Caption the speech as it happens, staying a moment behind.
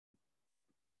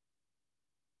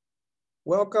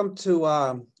Welcome to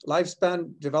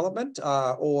Lifespan Development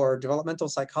or Developmental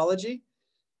Psychology.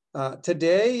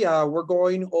 Today, we're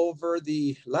going over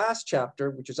the last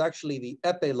chapter, which is actually the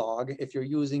Epilogue, if you're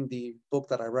using the book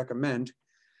that I recommend.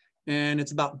 And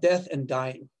it's about death and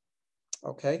dying.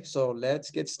 Okay, so let's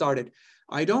get started.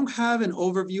 I don't have an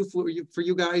overview for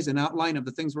you guys, an outline of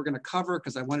the things we're going to cover,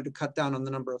 because I wanted to cut down on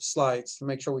the number of slides to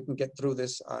make sure we can get through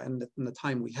this in the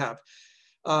time we have.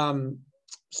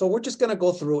 So we're just going to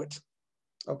go through it.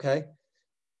 Okay,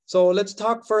 so let's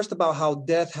talk first about how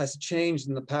death has changed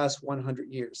in the past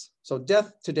 100 years. So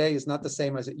death today is not the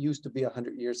same as it used to be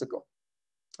 100 years ago.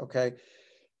 Okay,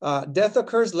 death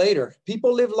occurs later.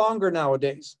 People live longer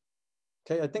nowadays.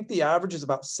 Okay, I think the average is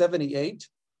about 78.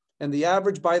 And the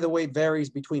average, by the way,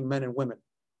 varies between men and women.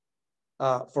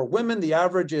 For women, the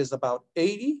average is about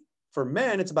 80. For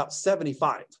men, it's about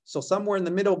 75. So somewhere in the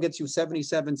middle gets you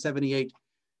 77, 78.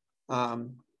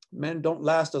 Men don't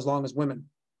last as long as women.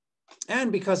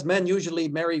 And because men usually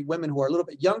marry women who are a little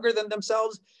bit younger than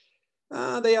themselves,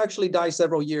 they actually die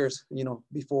several years,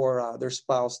 before their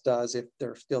spouse does, if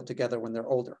they're still together when they're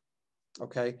older.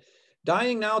 Okay,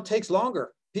 dying now takes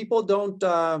longer. People don't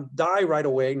die right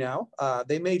away now.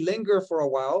 They may linger for a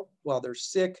while they're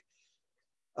sick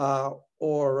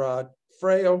or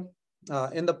frail.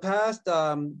 In the past,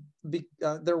 healthcare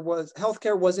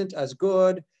wasn't as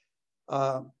good.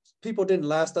 People didn't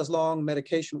last as long.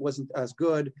 Medication wasn't as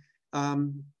good.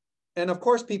 And of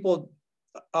course, people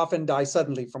often die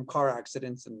suddenly from car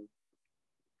accidents and,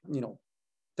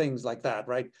 things like that,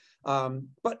 right?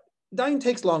 But dying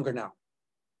takes longer now,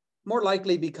 more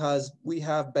likely because we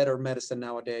have better medicine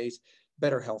nowadays,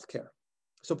 better healthcare.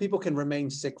 So people can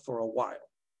remain sick for a while,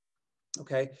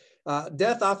 okay?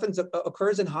 Death often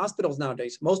occurs in hospitals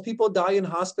nowadays. Most people die in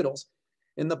hospitals.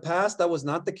 In the past, that was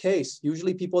not the case.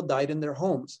 Usually people died in their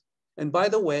homes. And by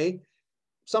the way,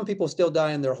 some people still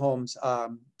die in their homes,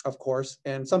 of course,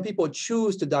 and some people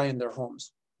choose to die in their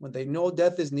homes. When they know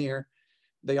death is near,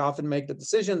 they often make the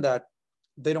decision that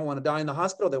they don't want to die in the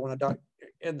hospital, they want to die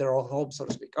in their own home, so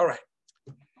to speak. All right.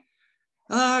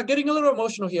 Getting a little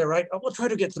emotional here, right? We'll try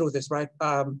to get through this, right?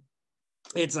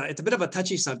 It's a bit of a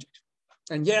touchy subject.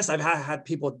 And yes, I've had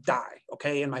people die,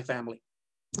 okay, in my family.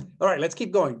 All right, let's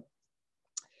keep going.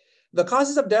 The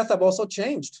causes of death have also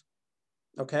changed,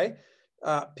 okay?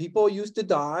 People used to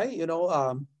die,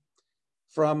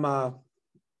 from,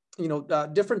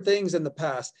 different things in the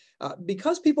past.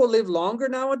 Because people live longer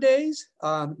nowadays,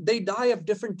 they die of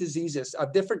different diseases,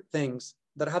 of different things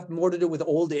that have more to do with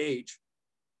old age,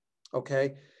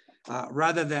 okay?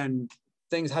 Rather than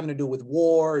things having to do with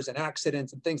wars and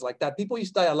accidents and things like that. People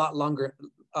used to die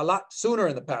a lot sooner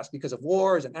in the past because of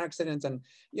wars and accidents and,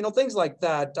 things like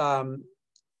that.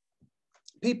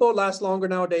 People last longer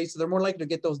nowadays, so they're more likely to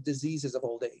get those diseases of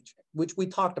old age, which we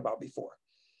talked about before,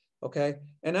 okay?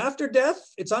 And after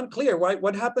death, it's unclear, right?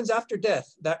 What happens after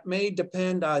death? That may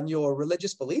depend on your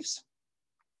religious beliefs,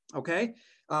 okay?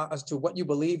 As to what you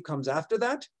believe comes after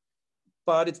that,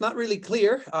 but it's not really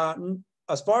clear.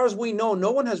 As far as we know, no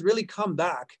one has really come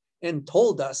back and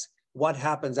told us what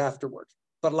happens afterward,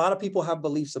 but a lot of people have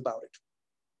beliefs about it.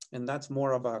 And that's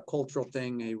more of a cultural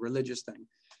thing, a religious thing.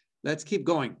 Let's keep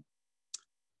going.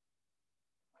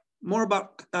 More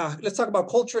about, let's talk about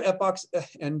culture, epochs,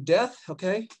 and death,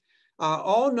 okay?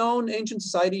 All known ancient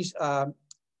societies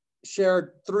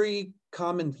share three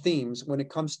common themes when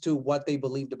it comes to what they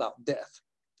believed about death,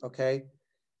 okay?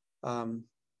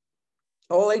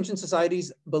 All ancient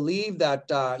societies believe that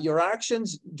your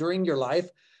actions during your life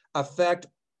affect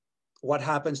what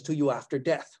happens to you after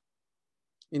death.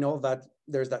 That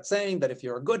there's that saying that if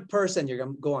you're a good person, you're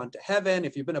gonna go on to heaven.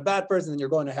 If you've been a bad person, then you're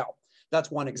going to hell. That's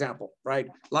one example, right?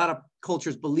 A lot of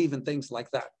cultures believe in things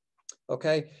like that,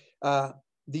 okay?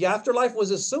 The afterlife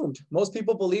was assumed. Most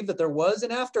people believe that there was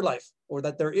an afterlife or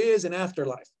that there is an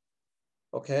afterlife,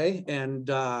 okay? And,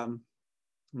 that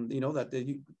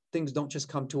things don't just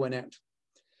come to an end.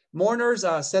 Mourners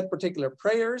said particular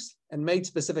prayers and made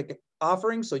specific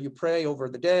offerings. So you pray over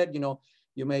the dead,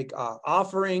 you make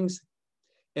offerings.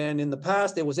 And in the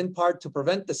past, it was in part to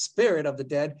prevent the spirit of the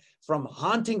dead from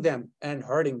haunting them and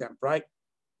hurting them, right?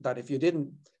 That if you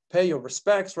didn't pay your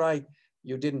respects, right,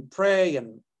 you didn't pray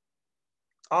and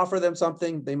offer them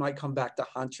something, they might come back to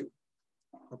haunt you,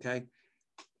 okay?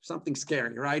 Something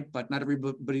scary, right? But not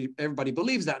everybody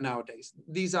believes that nowadays.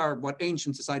 These are what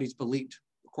ancient societies believed.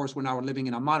 Of course, we're now living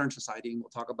in a modern society, and we'll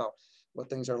talk about what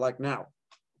things are like now.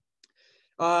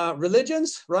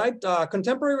 Religions, right?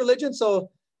 Contemporary religion.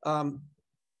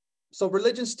 So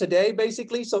religions today,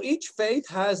 basically, so each faith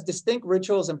has distinct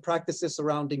rituals and practices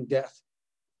surrounding death.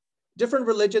 Different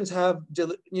religions have,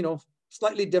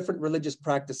 slightly different religious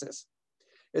practices.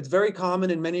 It's very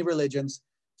common in many religions,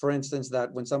 for instance,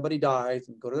 that when somebody dies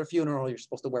and go to their funeral, you're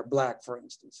supposed to wear black, for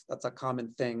instance. That's a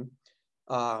common thing.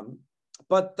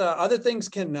 But other things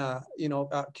can,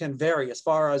 can vary as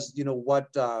far as,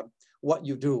 what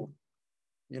you do.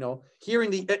 Here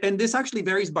and this actually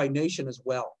varies by nation as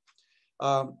well.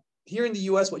 Here in the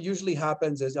US, what usually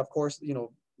happens is, of course,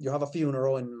 you have a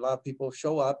funeral and a lot of people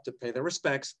show up to pay their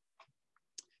respects.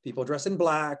 People dress in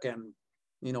black and,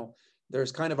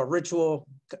 there's kind of a ritual.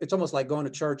 It's almost like going to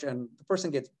church and the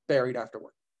person gets buried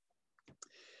afterward.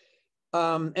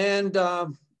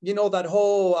 That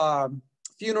whole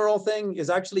funeral thing is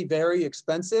actually very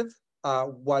expensive.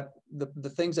 What the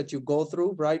things that you go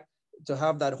through, right? To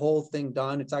have that whole thing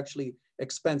done, it's actually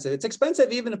expensive. It's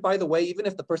expensive even if, by the way, even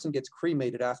if the person gets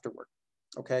cremated afterward,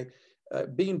 okay?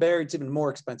 Being buried is even more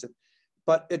expensive.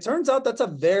 But it turns out that's a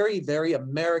very, very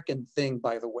American thing,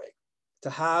 by the way, to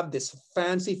have this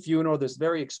fancy funeral, this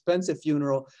very expensive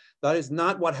funeral. That is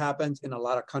not what happens in a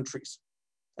lot of countries.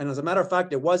 And as a matter of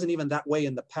fact, it wasn't even that way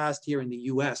in the past here in the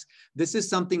US. This is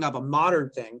something of a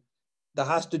modern thing that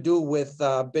has to do with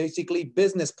basically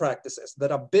business practices,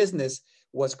 that a business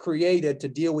was created to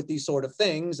deal with these sort of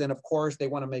things. And of course, they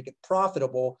want to make it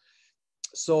profitable.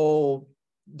 So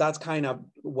that's kind of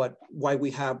why we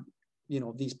have,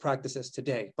 these practices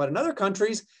today. But in other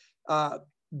countries,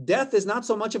 death is not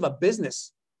so much of a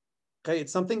business. Okay,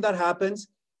 it's something that happens.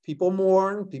 People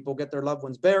mourn, people get their loved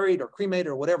ones buried or cremated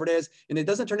or whatever it is, and it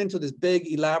doesn't turn into this big,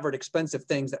 elaborate, expensive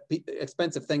thing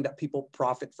that people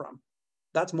profit from.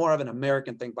 That's more of an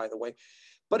American thing, by the way.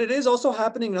 But it is also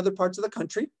happening in other parts of the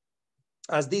country.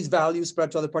 As these values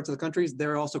spread to other parts of the countries,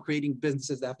 they're also creating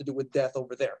businesses that have to do with death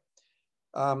over there.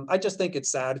 I just think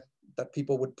it's sad that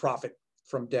people would profit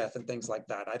from death and things like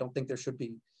that. I don't think there should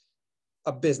be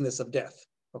a business of death,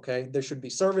 okay? There should be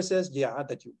services, yeah,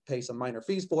 that you pay some minor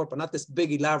fees for, but not this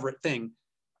big elaborate thing,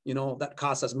 that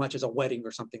costs as much as a wedding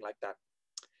or something like that.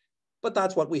 But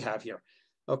that's what we have here,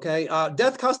 okay?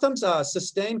 Death customs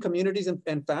sustain communities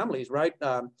and families, right?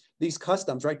 These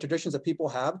customs, right, traditions that people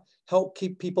have help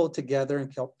keep people together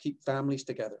and help keep families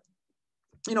together.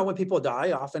 When people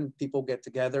die, often people get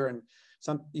together and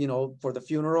for the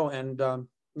funeral, and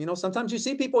sometimes you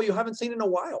see people you haven't seen in a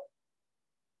while.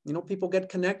 People get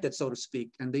connected, so to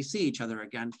speak, and they see each other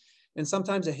again. And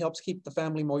sometimes it helps keep the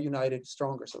family more united,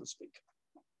 stronger, so to speak,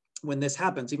 when this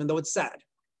happens, even though it's sad.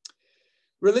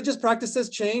 Religious practices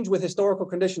change with historical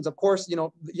conditions. Of course,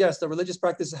 yes, the religious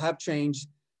practices have changed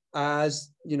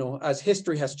as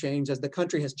history has changed, as the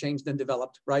country has changed and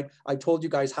developed, right? I told you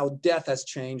guys how death has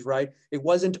changed, right? It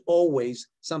wasn't always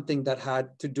something that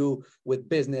had to do with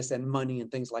business and money and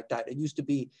things like that. It used to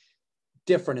be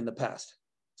different in the past,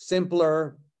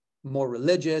 simpler, more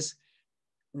religious.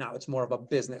 Now it's more of a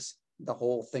business, the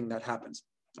whole thing that happens,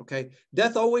 okay?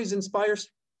 Death always inspires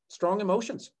strong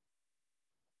emotions.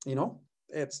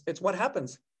 It's what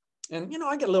happens. And,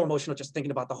 I get a little emotional just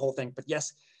thinking about the whole thing, but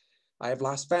yes, I have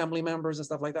lost family members and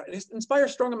stuff like that. It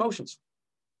inspires strong emotions.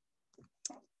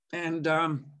 And,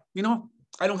 I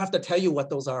don't have to tell you what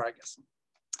those are, I guess.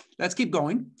 Let's keep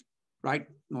going, right? I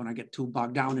don't want to get too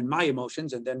bogged down in my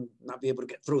emotions and then not be able to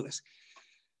get through this.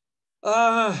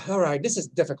 All right, this is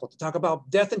difficult to talk about.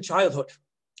 Death in childhood.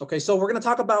 Okay, so we're going to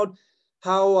talk about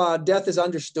how death is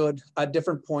understood at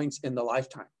different points in the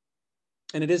lifetime.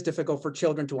 And it is difficult for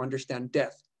children to understand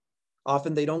death.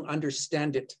 Often they don't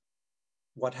understand it.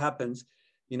 What happens,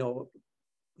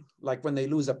 like when they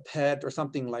lose a pet or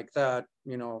something like that,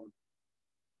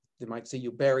 they might see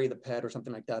you bury the pet or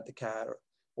something like that, the cat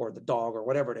or the dog or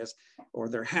whatever it is, or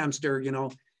their hamster,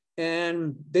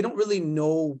 and they don't really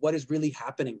know what is really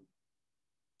happening.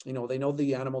 They know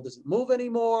the animal doesn't move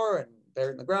anymore and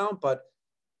buried in the ground, but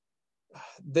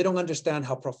they don't understand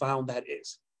how profound that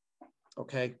is.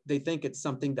 Okay, they think it's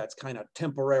something that's kind of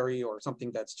temporary or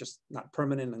something that's just not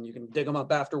permanent and you can dig him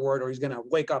up afterward or he's going to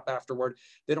wake up afterward.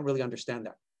 They don't really understand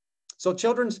that. So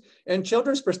children's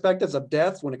perspectives of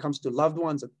death when it comes to loved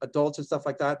ones, adults and stuff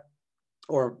like that,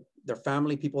 or their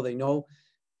family, people they know,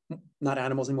 not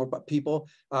animals anymore, but people,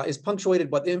 is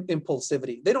punctuated with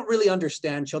impulsivity. They don't really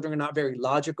understand. Children are not very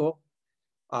logical.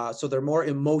 So they're more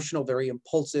emotional, very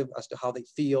impulsive as to how they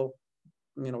feel,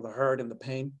 the hurt and the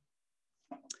pain.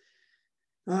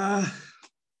 All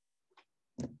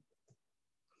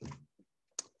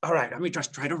right, let me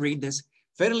just try to read this.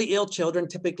 Fatally ill children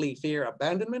typically fear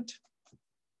abandonment.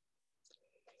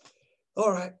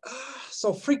 All right,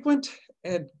 so frequent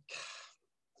and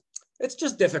it's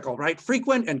just difficult, right?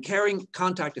 Frequent and caring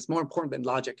contact is more important than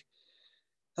logic.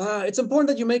 It's important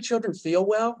that you make children feel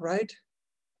well, right?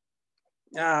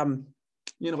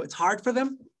 It's hard for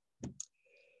them.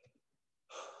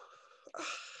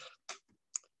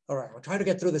 All right, we'll try to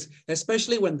get through this,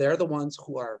 especially when they're the ones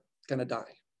who are gonna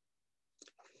die.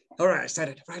 All right, I said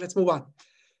it. All right, let's move on.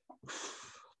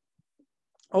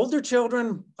 Older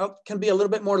children can be a little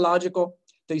bit more logical.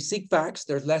 They seek facts.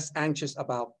 They're less anxious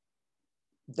about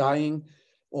dying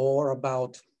or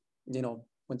about, you know,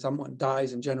 when someone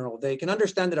dies in general. They can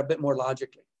understand it a bit more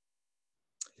logically.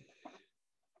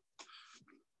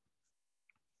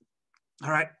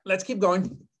 All right, let's keep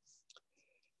going.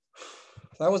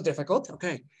 That was difficult.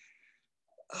 Okay.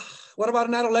 What about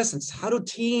in adolescence? How do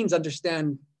teens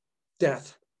understand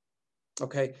death?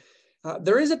 Okay.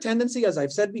 There is a tendency, as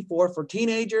I've said before, for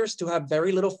teenagers to have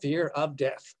very little fear of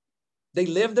death. They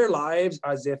live their lives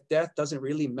as if death doesn't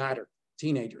really matter.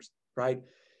 Teenagers, right?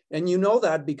 And you know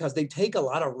that because they take a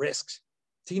lot of risks.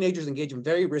 Teenagers engage in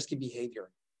very risky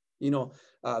behavior. You know,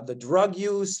 the drug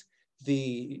use,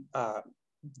 the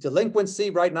delinquency,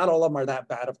 right? Not all of them are that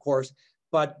bad, of course,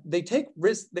 but they take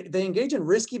risks. They engage in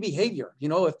risky behavior. You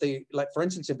know, if they, like, for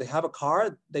instance, if they have a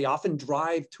car, they often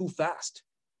drive too fast.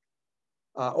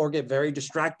 Or get very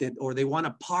distracted, or they want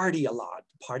to party a lot,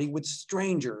 party with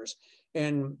strangers.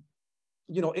 And,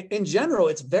 you know, in general,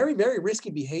 it's very, very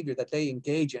risky behavior that they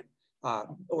engage in,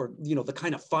 or, you know, the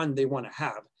kind of fun they want to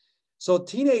have. So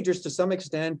teenagers, to some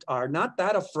extent, are not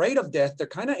that afraid of death. They're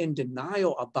kind of in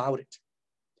denial about it.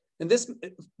 And this,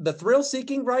 the thrill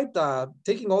seeking, right,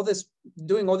 taking all this,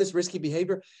 doing all this risky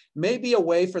behavior may be a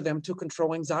way for them to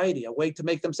control anxiety, a way to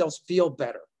make themselves feel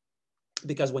better.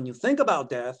 Because when you think about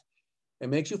death, it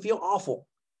makes you feel awful.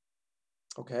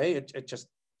 Okay,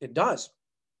 it does.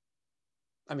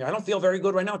 I mean, I don't feel very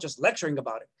good right now just lecturing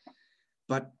about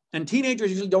it. And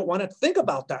teenagers usually don't want to think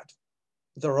about that.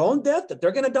 Their own death, that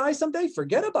they're going to die someday,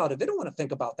 forget about it. They don't want to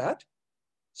think about that.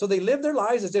 So they live their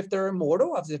lives as if they're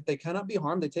immortal, as if they cannot be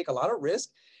harmed. They take a lot of risk,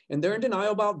 and they're in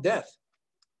denial about death.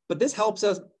 But this helps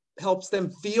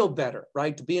them feel better,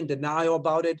 right? To be in denial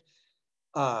about it.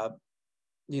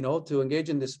 You know, to engage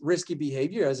in this risky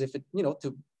behavior as if it, you know,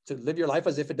 to live your life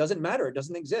as if it doesn't matter, it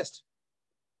doesn't exist.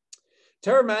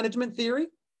 Terror management theory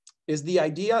is the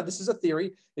idea, this is a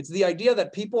theory, it's the idea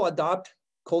that people adopt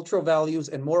cultural values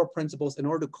and moral principles in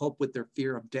order to cope with their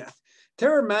fear of death.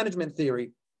 Terror management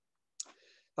theory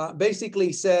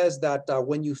basically says that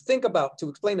when you think about, to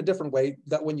explain a different way,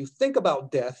 that when you think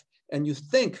about death and you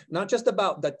think not just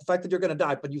about the fact that you're going to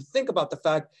die, but you think about the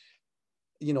fact,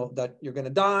 you know, that you're going to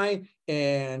die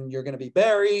and you're going to be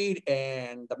buried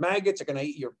and the maggots are going to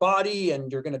eat your body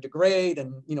and you're going to degrade,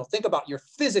 and, you know, think about your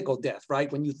physical death,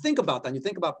 right? When you think about that, and you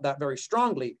think about that very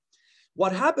strongly,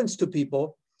 what happens to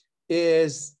people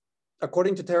is,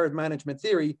 according to terror management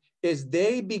theory, is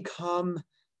they become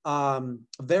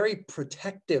very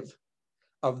protective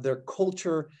of their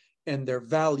culture and their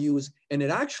values, and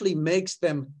it actually makes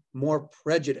them more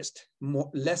prejudiced,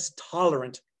 less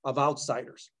tolerant of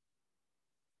outsiders.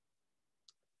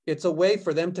 It's a way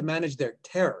for them to manage their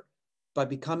terror by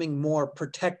becoming more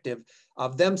protective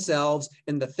of themselves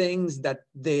and the things that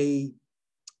they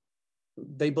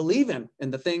believe in,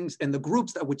 and the things and the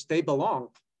groups that which they belong.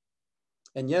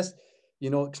 And yes, you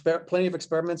know, plenty of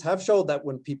experiments have showed that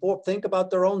when people think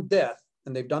about their own death,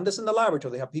 and they've done this in the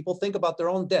laboratory, they have people think about their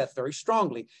own death very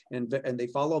strongly, and they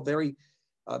follow very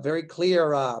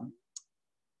clear,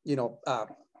 you know,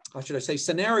 how should I say,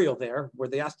 scenario there, where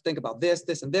they ask to think about this,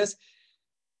 this, and this.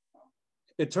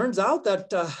 It turns out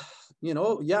that, you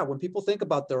know, yeah, when people think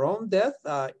about their own death,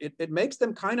 it makes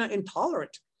them kind of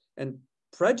intolerant and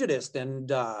prejudiced,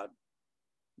 and,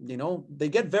 you know, they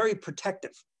get very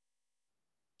protective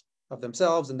of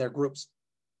themselves and their groups.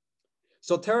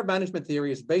 So terror management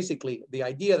theory is basically the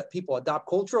idea that people adopt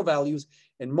cultural values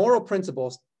and moral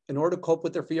principles in order to cope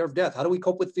with their fear of death. How do we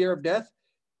cope with fear of death?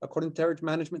 According to terror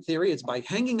management theory, it's by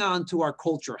hanging on to our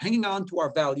culture, hanging on to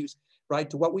our values, right,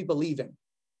 to what we believe in.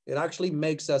 It actually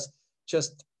makes us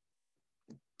just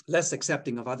less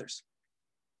accepting of others.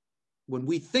 When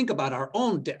we think about our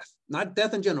own death, not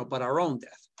death in general, but our own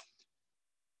death.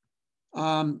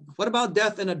 What about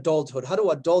death in adulthood? How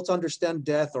do adults understand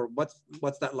death, or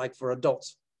what's that like for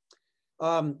adults?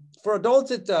 For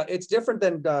adults, it's different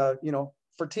than, you know,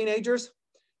 for teenagers.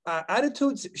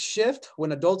 Attitudes shift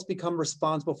when adults become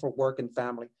responsible for work and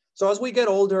family. So as we get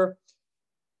older,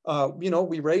 you know,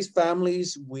 we raise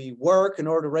families, we work in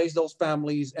order to raise those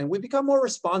families, and we become more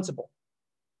responsible.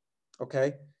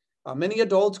 Okay. Many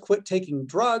adults quit taking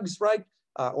drugs, right?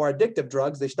 Or addictive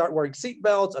drugs. They start wearing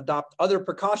seatbelts, adopt other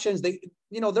precautions.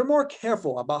 You know, they're more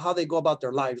careful about how they go about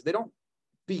their lives. They don't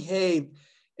behave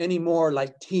anymore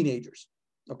like teenagers.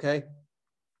 Okay.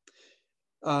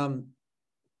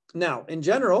 Now, in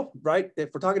general, right,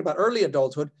 if we're talking about early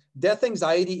adulthood, death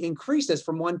anxiety increases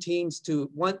from teens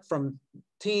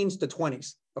to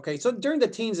 20s. Okay, so during the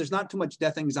teens, there's not too much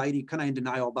death anxiety, kind of in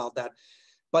denial about that,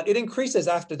 but it increases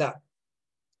after that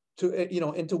to, you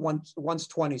know, into once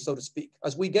 20, so to speak.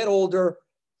 As we get older,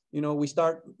 you know, we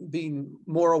start being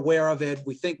more aware of it.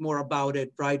 We think more about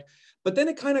it, right? But then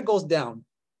it kind of goes down,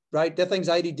 right? Death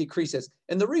anxiety decreases.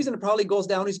 And the reason it probably goes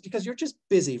down is because you're just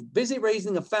busy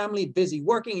raising a family, busy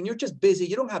working, and you're just busy.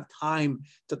 You don't have time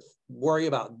to worry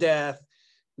about death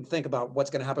and think about what's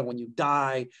going to happen when you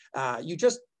die.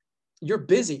 You're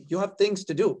busy. You have things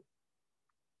to do.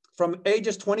 From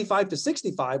ages 25 to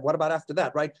 65, what about after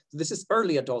that, right? This is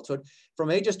early adulthood. From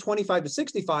ages 25 to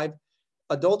 65,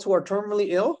 adults who are terminally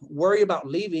ill worry about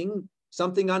leaving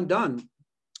something undone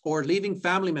or leaving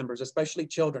family members, especially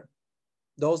children.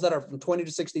 Those that are from 20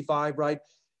 to 65, right?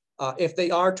 If they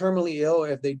are terminally ill,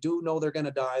 if they do know they're going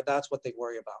to die, that's what they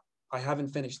worry about. I haven't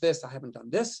finished this. I haven't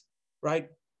done this, right?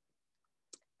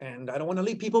 And I don't want to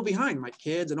leave people behind, my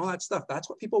kids and all that stuff. That's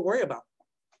what people worry about.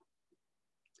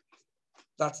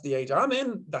 That's the age I'm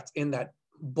in. That's in that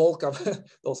bulk of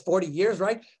those 40 years,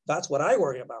 right? That's what I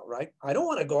worry about, right? I don't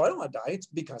want to go. I don't want to die. It's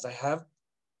because I have,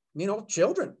 you know,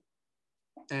 children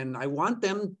and I want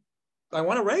them. I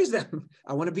want to raise them.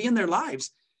 I want to be in their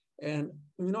lives and,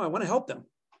 you know, I want to help them.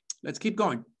 Let's keep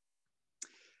going.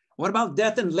 What about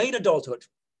death in late adulthood?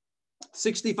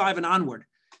 65 and onward.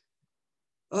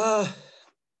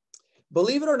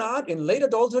 Believe it or not, in late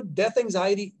adulthood, death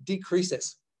anxiety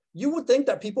decreases. You would think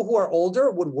that people who are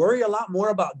older would worry a lot more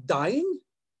about dying,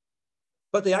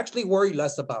 but they actually worry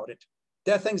less about it.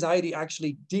 Death anxiety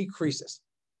actually decreases.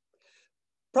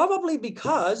 Probably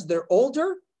because they're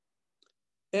older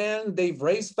and they've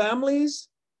raised families,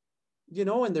 you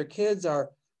know, and their kids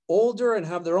are older and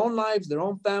have their own lives, their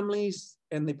own families,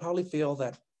 and they probably feel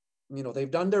that, you know,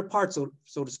 they've done their part,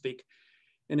 so to speak.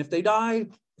 And if they die,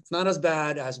 it's not as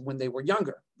bad as when they were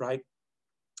younger, right?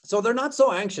 So they're not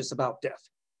so anxious about death.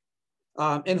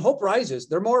 And hope rises.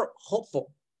 They're more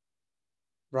hopeful,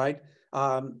 right?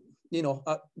 You know,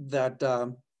 that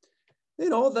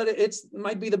it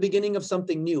might be the beginning of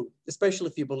something new, especially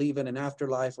if you believe in an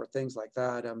afterlife or things like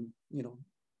that. You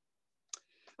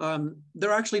know,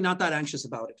 they're actually not that anxious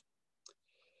about it.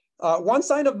 One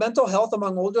sign of mental health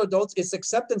among older adults is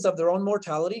acceptance of their own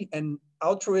mortality and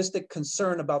altruistic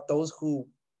concern about those who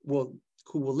will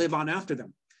live on after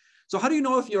them. So how do you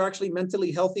know if you're actually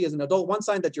mentally healthy as an adult? One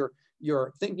sign that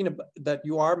you're thinking about, that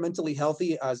you are mentally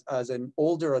healthy as an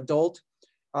older adult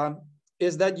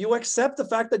is that you accept the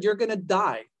fact that you're going to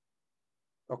die,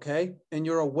 okay? And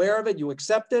you're aware of it, you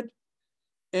accept it,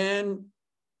 and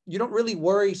you don't really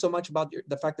worry so much about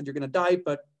the fact that you're going to die,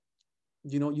 but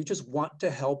you know, you just want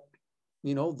to help,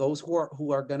 you know, those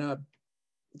who are going to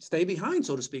stay behind,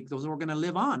 so to speak, those who are going to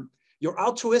live on. You're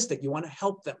altruistic, you want to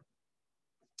help them.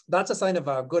 That's a sign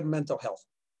of good mental health,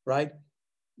 right?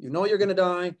 You know you're going to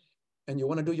die and you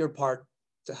want to do your part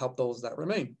to help those that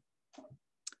remain.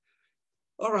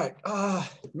 All right.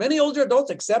 Many older adults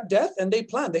accept death and they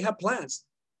have plans,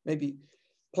 maybe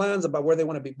plans about where they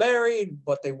want to be buried,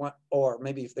 what they want, or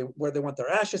maybe where they want their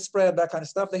ashes spread, that kind of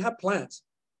stuff. They have plans,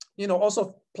 you know,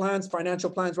 also plans, financial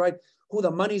plans, right? Who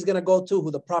the money's going to go to,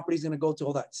 who the property's going to go to,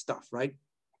 all that stuff, right?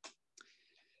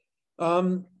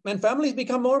 And families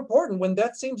become more important when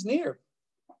death seems near.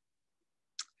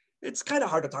 It's kind of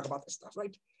hard to talk about this stuff,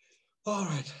 right? All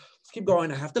right, let's keep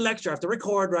going. I have to lecture, I have to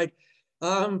record, right?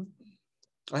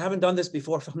 I haven't done this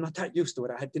before, so I'm not that used to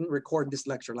it. I didn't record this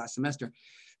lecture last semester.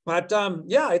 But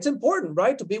yeah, it's important,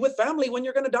 right? To be with family when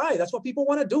you're going to die. That's what people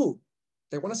want to do.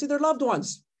 They want to see their loved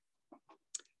ones.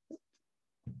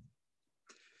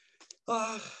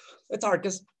 It's hard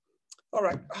because, all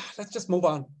right, let's just move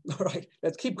on. All right,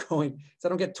 let's keep going so I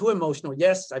don't get too emotional.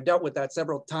 Yes, I've dealt with that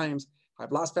several times.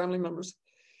 I've lost family members.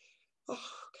 Oh,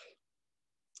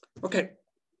 okay.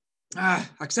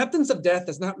 Acceptance of death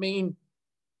does not mean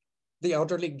the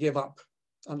elderly give up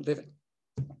on living.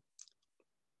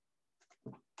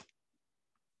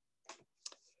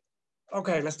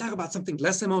 Okay, let's talk about something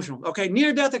less emotional. Okay,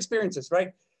 near-death experiences,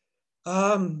 right?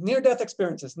 Near-death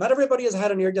experiences. Not everybody has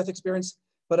had a near-death experience,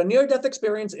 but a near-death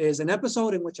experience is an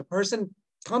episode in which a person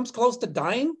comes close to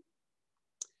dying,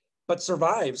 but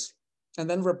survives, and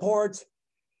then reports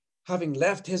having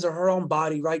left his or her own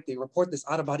body, right? They report this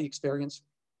out-of-body experience.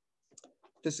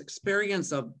 This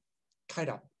experience of kind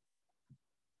of,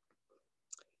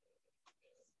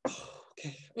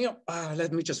 okay, you know,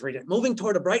 let me just read it. Moving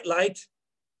toward a bright light,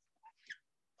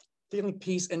 feeling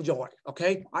peace and joy,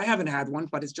 okay? I haven't had one,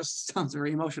 but it just sounds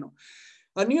very emotional.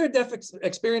 A near-death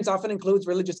experience often includes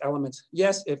religious elements.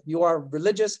 Yes, if you are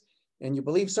religious and you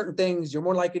believe certain things, you're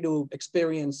more likely to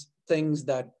experience things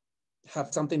that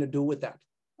have something to do with that,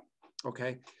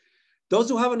 okay? Those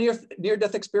who have a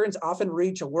near-death experience often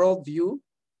reach a worldview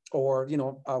or,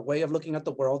 a way of looking at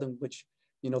the world in which,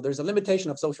 there's a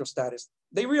limitation of social status.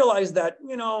 They realize that,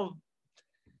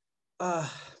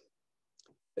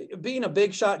 being a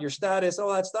big shot, your status,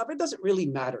 all that stuff, it doesn't really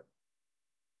matter.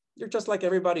 You're just like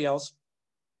everybody else.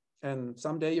 And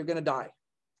someday you're going to die.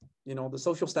 The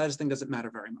social status thing doesn't matter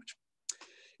very much.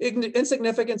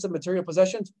 Insignificance of material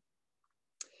possessions.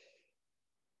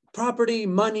 Property,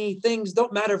 money, things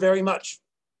don't matter very much.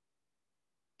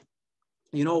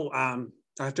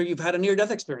 After you've had a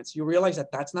near-death experience, you realize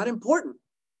that that's not important.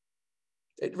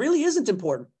 It really isn't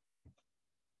important,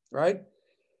 right?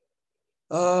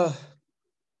 I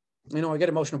get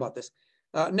emotional about this.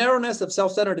 Narrowness of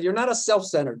self-centered. You're not a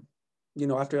self-centered,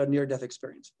 after a near-death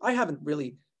experience. I haven't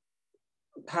really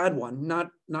had one,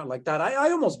 not like that.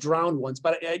 I almost drowned once,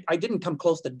 but I didn't come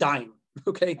close to dying,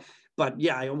 okay? But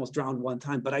yeah, I almost drowned one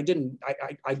time, but I didn't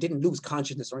lose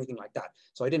consciousness or anything like that.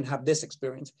 So I didn't have this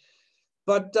experience.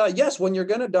 But yes, when you're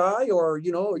gonna die, or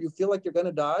you feel like you're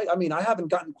gonna die. I mean, I haven't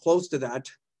gotten close to that,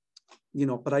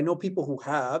 but I know people who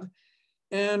have,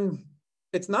 and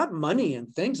it's not money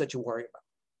and things that you worry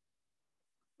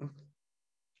about.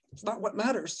 It's not what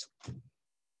matters.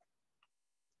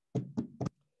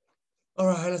 All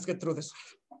right, let's get through this.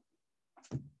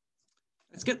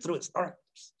 Let's get through this. All right,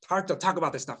 it's hard to talk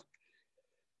about this stuff.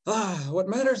 What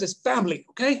matters is family,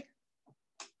 okay?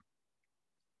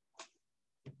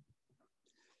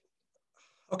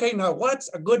 Okay, now what's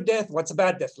a good death? What's a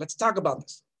bad death? Let's talk about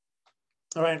this.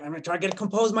 All right, I'm gonna try to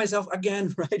compose myself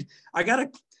again, right? I gotta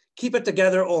keep it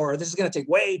together or this is gonna take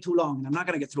way too long and I'm not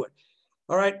gonna get through it.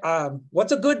 All right,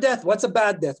 what's a good death? What's a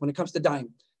bad death when it comes to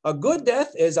dying? A good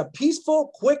death is a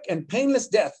peaceful, quick, and painless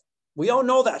death. We all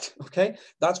know that, okay?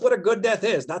 That's what a good death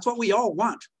is. That's what we all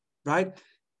want, right?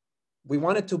 We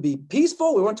want it to be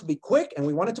peaceful, we want it to be quick, and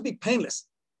we want it to be painless,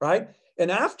 right?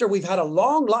 And after we've had a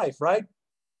long life, right?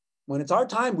 When it's our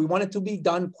time, we want it to be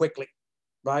done quickly,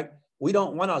 right? We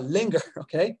don't want to linger,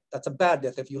 okay? That's a bad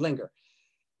death if you linger.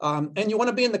 And you want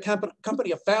to be in the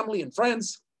company of family and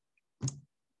friends.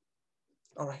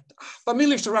 All right,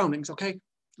 familiar surroundings, okay?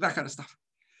 That kind of stuff.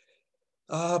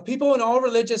 People in all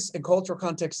religious and cultural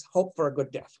contexts hope for a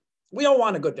good death. We all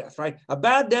want a good death, right? A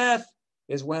bad death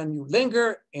is when you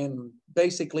linger and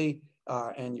basically,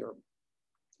 you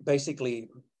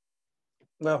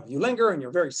linger and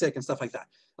you're very sick and stuff like that.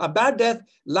 A bad death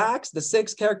lacks the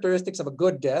 6 characteristics of a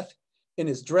good death and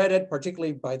is dreaded,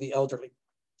 particularly by the elderly.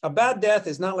 A bad death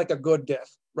is not like a good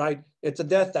death, right? It's a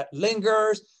death that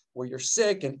lingers, where you're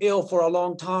sick and ill for a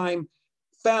long time,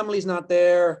 family's not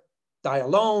there, die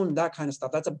alone, that kind of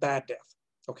stuff. That's a bad death,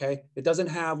 okay? It doesn't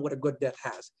have what a good death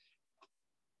has.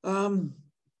 Well,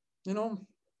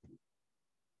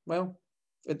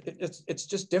 it's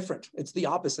just different. It's the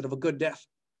opposite of a good death,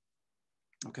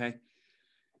 okay?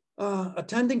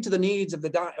 Attending to the needs of the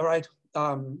dying, all right.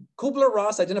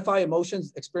 Kubler-Ross identified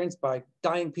emotions experienced by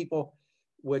dying people,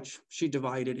 which she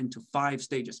divided into 5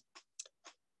 stages.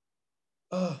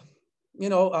 When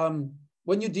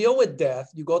you deal with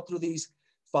death, you go through these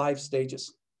 5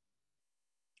 stages.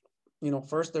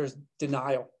 First there's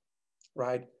denial,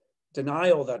 right?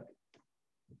 Denial that,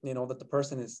 that the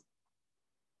person is,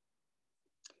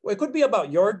 well, it could be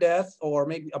about your death or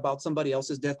maybe about somebody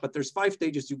else's death, but there's 5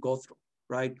 stages you go through,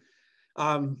 right?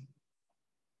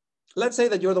 Let's say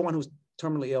that you're the one who's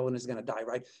terminally ill and is going to die,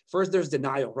 right? First, there's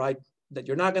denial, right? That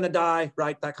you're not going to die,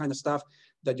 right? That kind of stuff,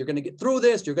 that you're going to get through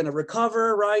this, you're going to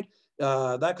recover, right?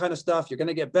 That kind of stuff, you're going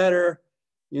to get better.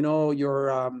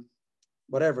 Your,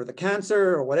 whatever, the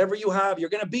cancer or whatever you have, you're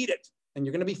going to beat it and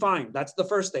you're going to be fine. That's the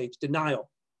first stage, denial.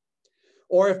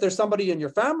 Or if there's somebody in your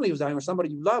family who's dying or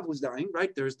somebody you love who's dying,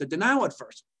 right? There's the denial at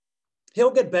first.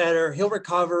 He'll get better, he'll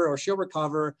recover or she'll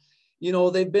recover.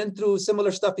 They've been through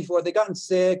similar stuff before. They've gotten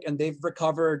sick and they've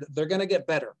recovered. They're going to get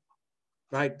better,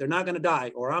 right? They're not going to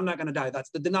die or I'm not going to die. That's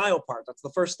the denial part. That's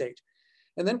the first stage.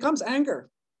 And then comes anger.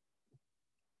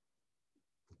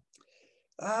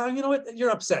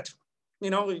 You're upset.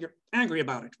 You're angry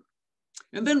about it.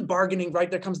 And then bargaining, right?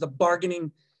 There comes the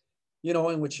bargaining,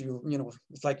 in which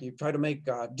it's like you try to make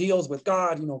deals with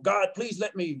God. God, please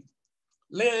let me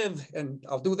live and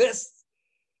I'll do this.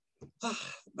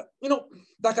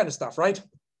 That kind of stuff, right?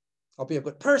 I'll be a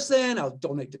good person. I'll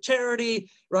donate to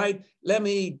charity, right? Let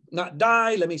me not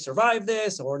die. Let me survive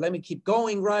this, or let me keep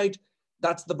going, right?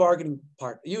 That's the bargaining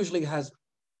part. It usually has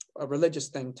a religious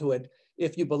thing to it.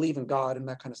 If you believe in God and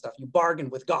that kind of stuff, you bargain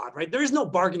with God, right? There is no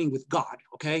bargaining with God,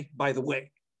 okay? By the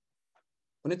way,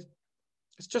 when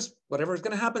it's just whatever is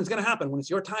going to happen is going to happen. When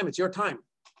it's your time,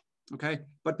 okay?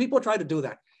 But people try to do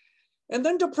that. And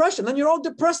then depression. Then you're all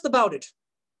depressed about it.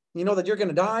 That you're going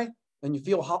to die. and you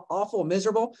feel awful,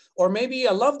 miserable, or maybe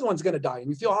a loved one's going to die and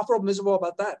you feel awful, miserable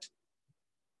about that.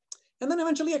 And then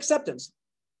eventually acceptance.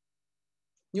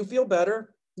 You feel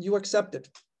better, you accept it,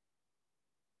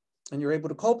 and you're able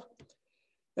to cope.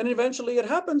 And eventually it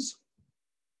happens,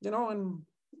 and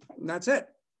that's it.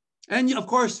 And of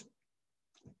course,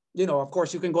 you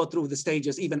can go through the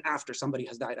stages even after somebody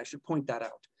has died. I should point that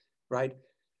out, right?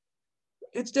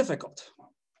 It's difficult.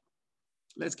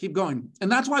 Let's keep going. And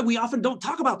that's why we often don't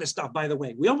talk about this stuff, by the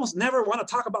way. We almost never want to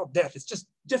talk about death. It's just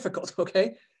difficult,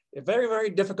 okay? It's very, very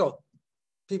difficult.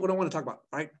 People don't want to talk about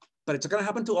it, right? But it's going to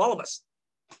happen to all of us.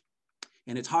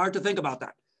 And it's hard to think about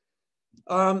that.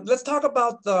 Let's talk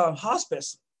about the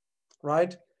hospice,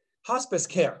 right? Hospice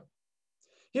care.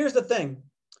 Here's the thing.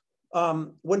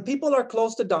 When people are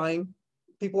close to dying,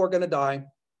 people are going to die.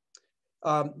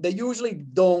 They usually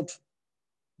don't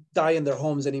die in their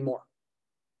homes anymore.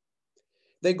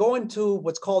 They go into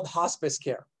what's called hospice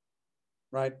care,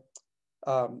 right?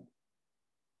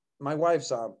 My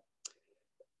wife's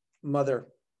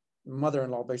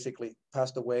mother-in-law basically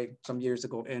passed away some years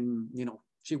ago, and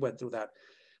she went through that.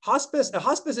 A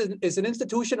hospice is an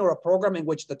institution or a program in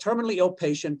which the terminally ill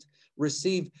patient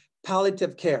receive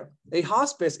palliative care. A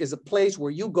hospice is a place where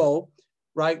you go,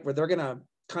 right, where they're gonna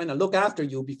kind of look after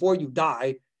you before you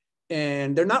die,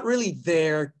 and they're not really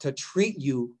there to treat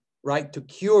you, right, to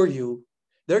cure you.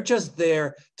 They're just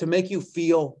there to make you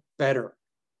feel better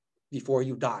before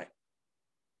you die.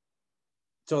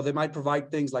 So they might provide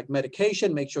things like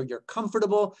medication, make sure you're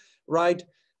comfortable, right?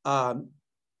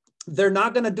 They're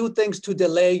not going to do things to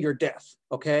delay your death,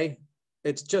 okay?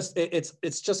 It's just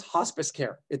hospice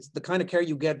care. It's the kind of care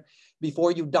you get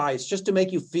before you die. It's just to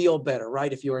make you feel better,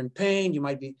 right? If you're in pain, you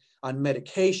might be on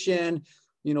medication.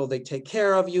 They take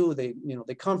care of you. They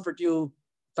comfort you.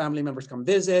 Family members come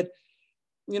visit.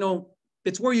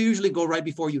 It's where you usually go right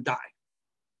before you die.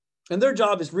 And their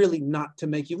job is really not to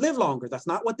make you live longer. That's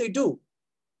not what they do.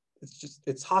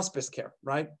 It's hospice care,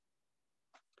 right?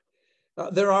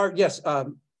 There are, yes,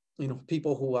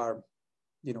 people who are,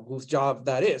 whose job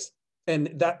that is.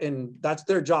 And that's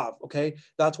their job, okay?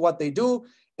 That's what they do.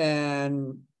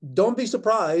 And don't be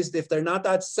surprised if they're not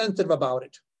that sensitive about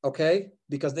it, okay?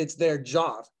 Because it's their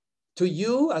job. To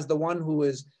you, as the one who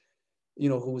is,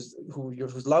 whose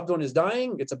loved one is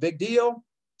dying, it's a big deal.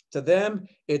 To them,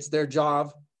 it's their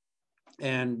job.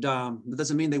 And it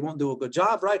doesn't mean they won't do a good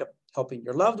job, right, of helping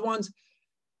your loved ones,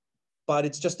 but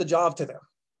it's just a job to them,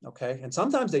 okay? And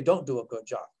sometimes they don't do a good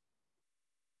job.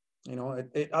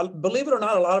 Believe it or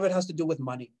not, a lot of it has to do with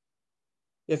money.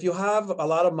 If you have a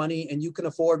lot of money and you can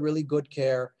afford really good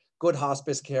care, good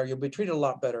hospice care, you'll be treated a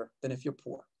lot better than if you're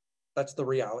poor. That's the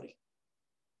reality,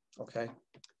 okay?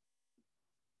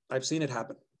 I've seen it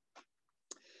happen.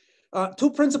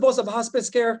 2 principles of hospice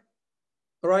care,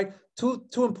 all right? Two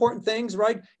important things,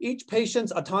 right? Each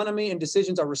patient's autonomy and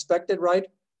decisions are respected, right?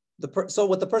 So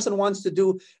what the person wants to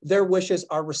do, their wishes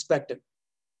are respected,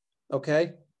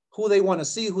 okay? Who they want to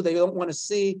see, who they don't want to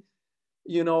see,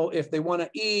 if they want to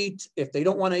eat, if they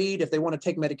don't want to eat, if they want to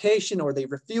take medication or they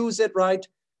refuse it, right?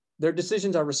 Their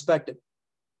decisions are respected,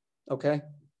 okay?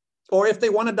 Or if they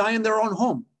want to die in their own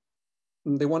home,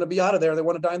 they want to be out of there, they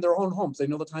want to die in their own homes, they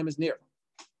know the time is near.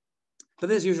 But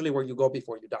this is usually where you go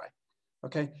before you die,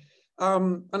 okay?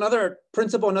 Another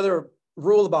principle, another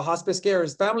rule about hospice care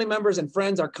is family members and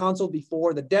friends are counseled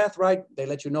before the death, right? They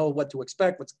let you know what to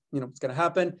expect, what's going to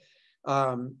happen.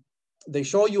 They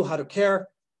show you how to care,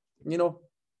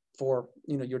 for,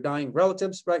 your dying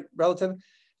relatives, right?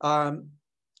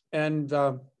 And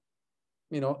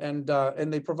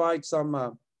they provide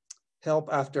some help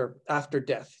after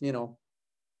death,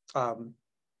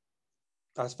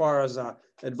 as far as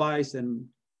advice and,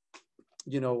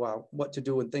 what to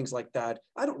do and things like that.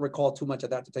 I don't recall too much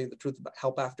of that, to tell you the truth, about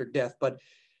help after death, but,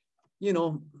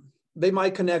 they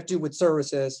might connect you with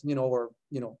services, or,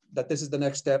 that this is the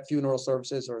next step, funeral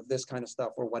services or this kind of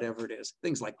stuff or whatever it is,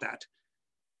 things like that.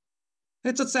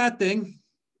 It's a sad thing,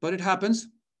 but it happens.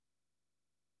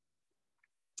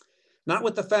 Not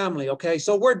with the family, okay?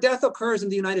 So where death occurs in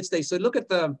the United States, so look at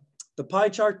the pie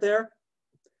chart there.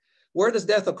 Where does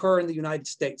death occur in the United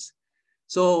States?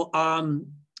 So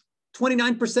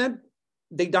 29%,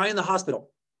 they die in the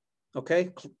hospital, okay?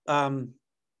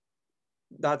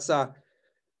 That's,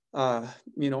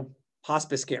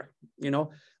 hospice care,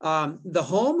 the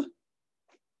home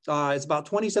is about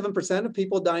 27% of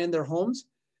people die in their homes.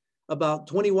 About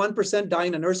 21% die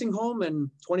in a nursing home, and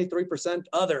 23%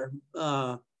 other.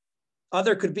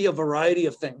 Other could be a variety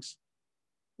of things.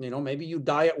 Maybe you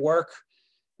die at work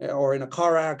or in a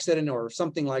car accident or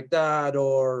something like that,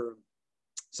 or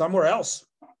somewhere else,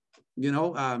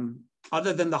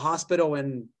 other than the hospital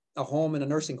and a home and a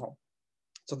nursing home.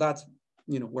 So that's,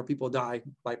 where people die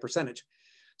by percentage.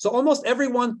 So almost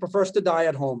everyone prefers to die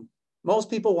at home. Most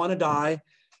people want to die,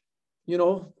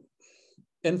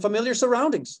 in familiar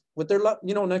surroundings with their,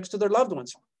 next to their loved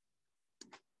ones.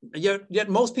 Yet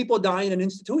most people die in an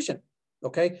institution.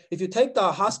 Okay. If you take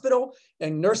the hospital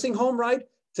and nursing home, right,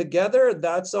 together,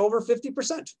 that's over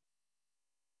 50%.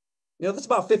 That's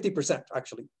about 50%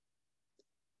 actually.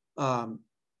 And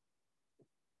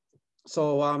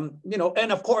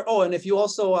of course, and if you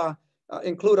also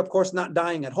include, of course, not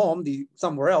dying at home,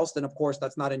 somewhere else, then of course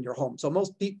that's not in your home. So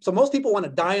most people want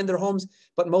to die in their homes,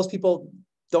 but most people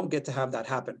don't get to have that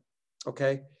happen.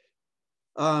 Okay.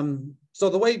 So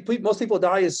the way most people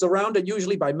die is surrounded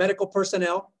usually by medical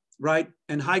personnel, right,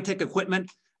 and high-tech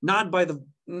equipment, not by the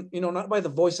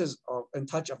voices and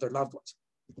touch of their loved ones.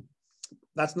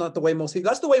 That's not the way most people.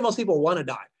 That's the way most people want to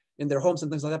die, in their homes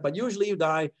and things like that. But usually you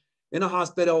die in a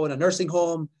hospital, in a nursing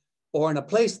home, or in a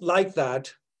place like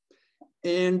that,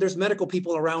 and there's medical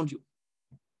people around you,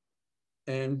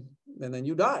 and then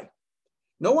you die.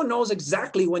 No one knows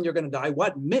exactly when you're going to die,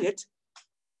 what minute.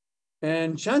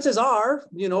 And chances are,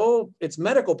 it's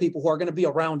medical people who are going to be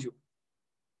around you.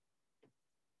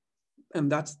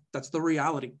 And that's the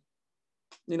reality.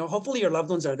 Hopefully your loved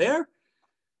ones are there,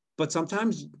 but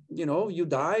sometimes, you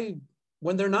die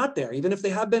when they're not there, even if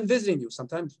they have been visiting you.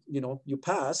 Sometimes, you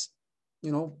pass,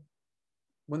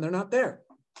 when they're not there.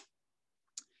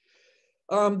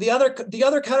 The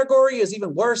other category is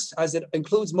even worse, as it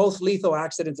includes most lethal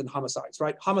accidents and homicides,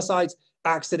 right? Homicides,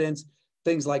 accidents,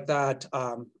 things like that.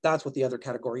 That's what the other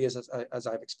category is, as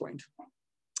I've explained.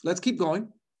 Let's keep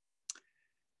going.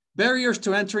 Barriers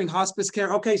to entering hospice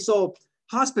care. Okay, so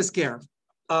hospice care.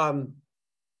 Well,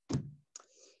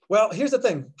 here's the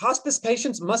thing. Hospice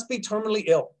patients must be terminally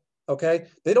ill, okay?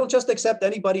 They don't just accept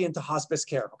anybody into hospice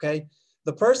care, okay?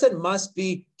 The person must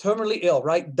be terminally ill,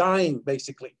 right? Dying,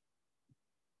 basically.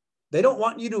 They don't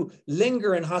want you to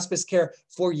linger in hospice care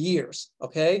for years,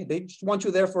 okay? They just want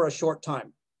you there for a short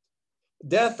time.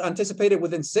 Death anticipated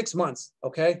within 6 months,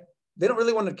 okay? They don't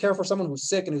really want to care for someone who's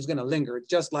sick and who's going to linger. It's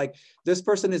just like this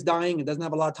person is dying and doesn't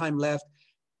have a lot of time left,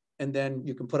 and then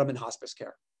you can put them in hospice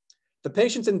care. The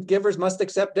patients and givers must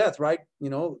accept death, right?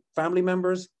 Family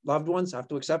members, loved ones have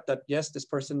to accept that, yes, this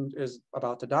person is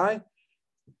about to die.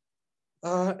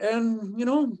 And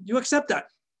you accept that.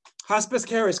 Hospice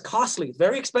care is costly,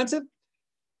 very expensive.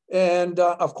 And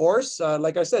of course,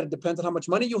 like I said, it depends on how much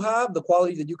money you have, the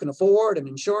quality that you can afford, and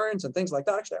insurance and things like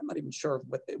that. Actually, I'm not even sure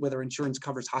whether insurance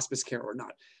covers hospice care or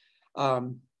not.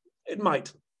 It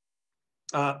might.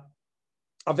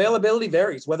 Availability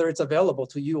varies, whether it's available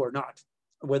to you or not,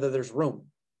 whether there's room.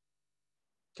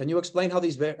 Can you explain how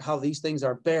these things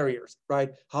are barriers,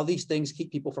 right? How these things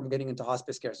keep people from getting into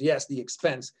hospice care? Yes, the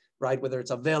expense, right? Whether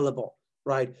it's available,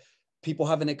 right? People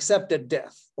haven't accepted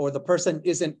death, or the person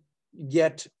isn't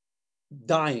yet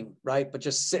dying, right? But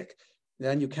just sick.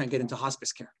 Then you can't get into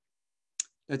hospice care.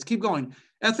 Let's keep going.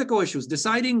 Ethical issues,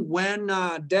 deciding when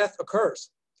death occurs.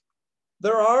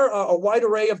 There are a wide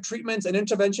array of treatments and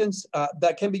interventions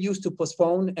that can be used to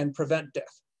postpone and prevent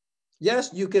death.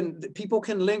 Yes, people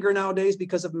can linger nowadays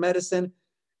because of medicine,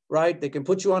 right? They can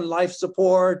put you on life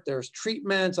support. There's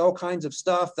treatments, all kinds of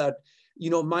stuff that,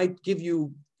 might give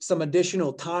you some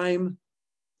additional time,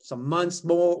 some months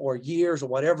more or years or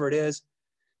whatever it is,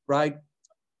 right?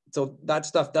 So that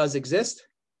stuff does exist.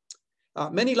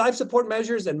 Many life support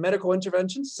measures and medical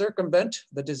interventions circumvent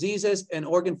the diseases and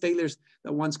organ failures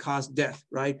that once caused death,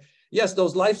 right? Yes,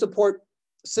 those life support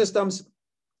systems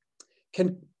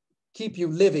can keep you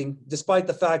living despite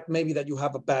the fact maybe that you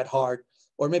have a bad heart,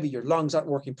 or maybe your lungs aren't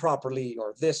working properly,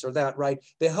 or this or that, right?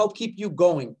 They help keep you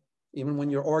going even when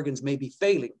your organs may be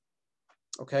failing,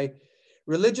 okay?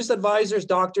 Religious advisors,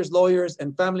 doctors, lawyers,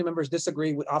 and family members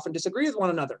often disagree with one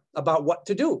another about what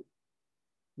to do.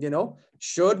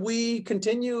 Should we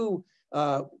continue,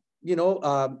 having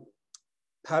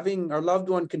our loved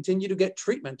one continue to get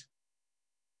treatment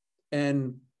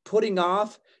and putting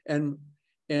off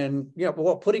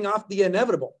putting off the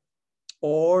inevitable,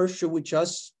 or should we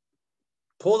just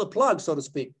pull the plug, so to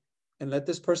speak, and let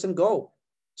this person go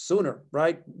sooner,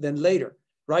 right, than later,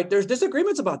 right? There's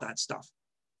disagreements about that stuff.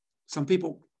 Some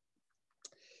people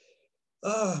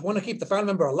want to keep the family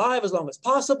member alive as long as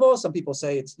possible. Some people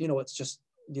say it's just,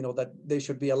 that they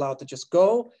should be allowed to just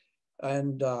go,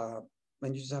 and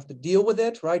you just have to deal with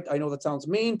it, right? I know that sounds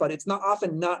mean, but it's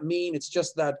often not mean. It's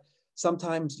just that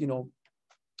sometimes,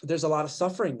 there's a lot of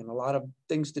suffering and a lot of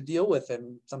things to deal with.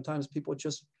 And sometimes people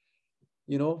just,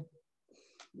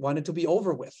 want it to be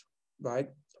over with, right?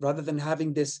 Rather than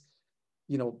having this,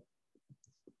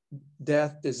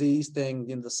 death, disease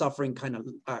thing, the suffering kind of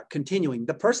continuing.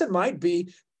 The person might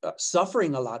be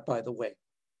suffering a lot, by the way.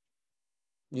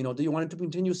 Do you want it to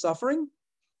continue suffering,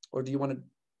 or do you want it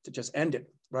to just end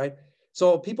it, right?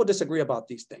 So people disagree about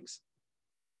these things.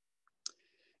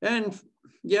 And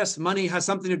yes, money has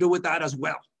something to do with that as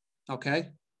well, okay?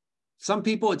 Some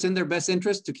people, it's in their best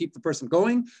interest to keep the person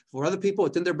going. For other people,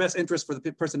 it's in their best interest for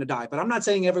the person to die. But I'm not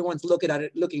saying everyone's looking at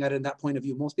it in that point of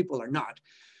view. Most people are not.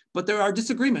 But there are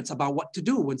disagreements about what to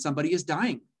do when somebody is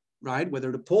dying, right?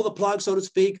 Whether to pull the plug, so to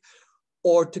speak,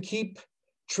 or to keep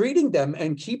treating them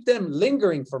and keep them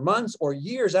lingering for months or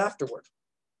years afterward,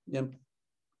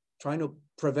 trying to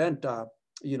prevent,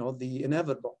 the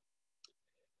inevitable.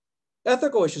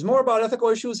 Ethical issues, more about ethical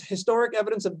issues, historic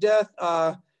evidence of death.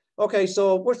 Okay,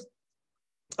 so what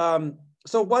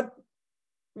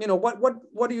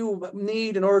do you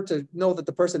need in order to know that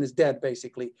the person is dead,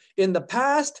 basically? In the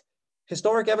past,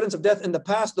 historic evidence of death in the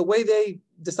past, the way they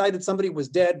decided somebody was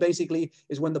dead, basically,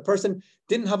 is when the person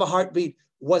didn't have a heartbeat,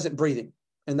 wasn't breathing.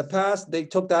 In the past, they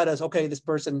took that as, okay, this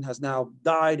person has now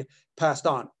died, passed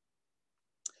on.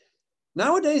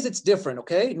 Nowadays, it's different,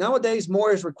 okay? Nowadays,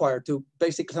 more is required to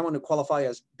basically someone to qualify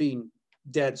as being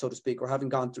dead, so to speak, or having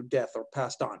gone through death or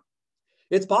passed on.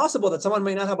 It's possible that someone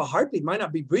may not have a heartbeat, might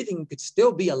not be breathing, could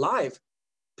still be alive.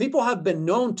 People have been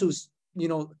known to,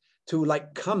 to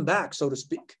like come back, so to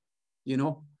speak,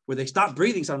 where they stop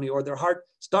breathing suddenly or their heart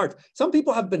starts. Some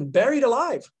people have been buried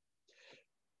alive.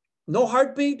 No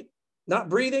heartbeat, not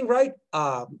breathing, right?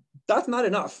 That's not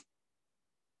enough,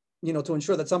 to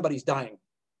ensure that somebody's dying,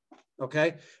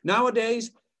 okay?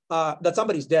 Nowadays, that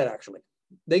somebody's dead, actually.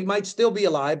 They might still be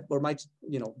alive or might,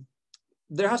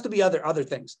 there has to be other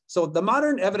things. So the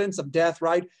modern evidence of death,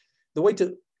 right? The way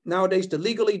to nowadays to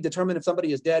legally determine if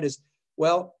somebody is dead is,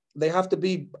 well, they have to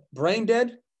be brain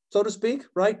dead, so to speak,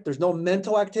 right? There's no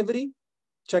mental activity.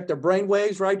 Check their brain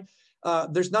waves, right?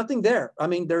 There's nothing there. I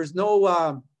mean, there's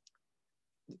no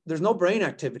brain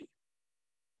activity.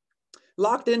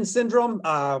 Locked in syndrome,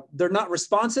 they're not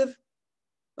responsive,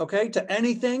 okay, to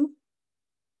anything.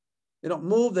 They don't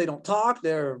move, they don't talk,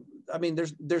 there's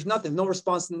nothing, no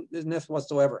responsiveness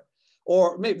whatsoever.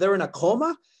 Or maybe they're in a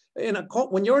coma.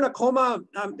 When you're in a coma,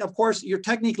 of course, you're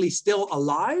technically still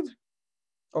alive,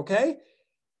 okay?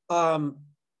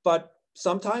 But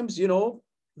sometimes,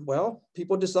 well,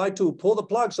 people decide to pull the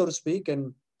plug, so to speak,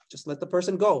 and just let the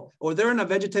person go. Or they're in a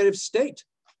vegetative state.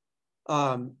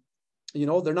 They're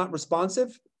not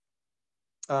responsive,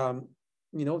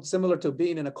 similar to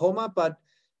being in a coma, but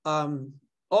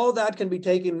all that can be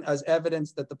taken as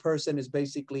evidence that the person is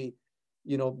basically,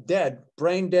 dead,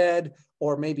 brain dead,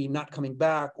 or maybe not coming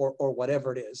back, or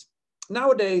whatever it is.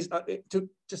 Nowadays, to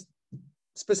just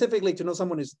specifically to know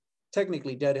someone is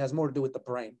technically dead, it has more to do with the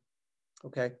brain,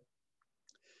 okay?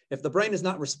 If the brain is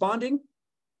not responding,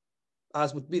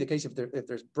 as would be the case if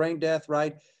there's brain death,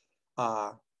 right?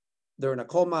 They're in a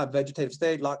coma, vegetative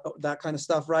state, that kind of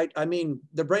stuff, right? I mean,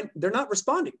 they're not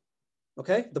responding,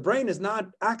 okay? The brain is not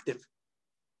active,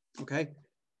 okay?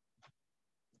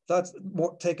 That's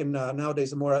more taken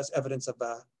nowadays more as evidence of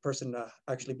a person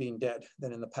actually being dead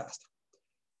than in the past.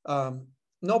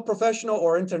 No professional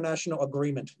or international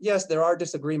agreement. Yes, there are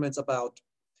disagreements about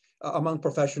among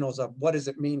professionals of what does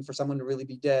it mean for someone to really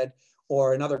be dead,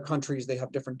 or in other countries, they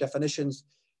have different definitions.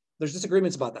 There's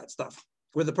disagreements about that stuff.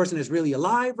 Where the person is really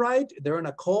alive, right? They're in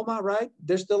a coma, right?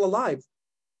 They're still alive.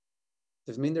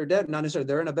 Doesn't mean they're dead. Not necessarily.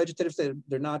 They're in a vegetative state.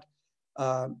 They're not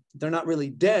really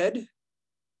dead,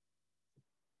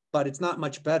 but it's not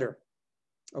much better.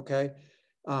 Okay,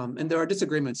 and there are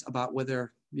disagreements about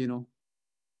whether you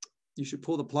should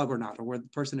pull the plug or not, or whether the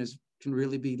person can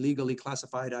really be legally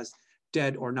classified as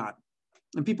dead or not.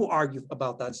 And people argue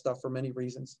about that stuff for many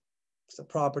reasons. Because of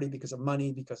property, because of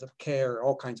money, because of care,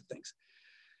 all kinds of things.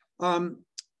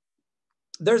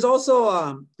 There's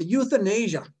also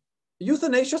euthanasia.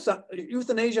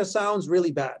 Euthanasia sounds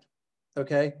really bad,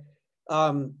 okay?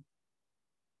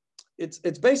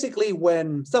 It's basically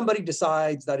when somebody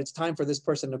decides that it's time for this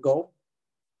person to go,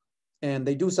 and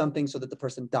they do something so that the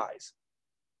person dies,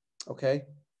 okay?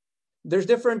 There's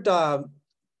different,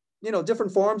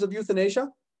 different forms of euthanasia.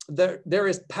 There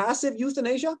is passive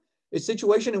euthanasia, a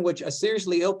situation in which a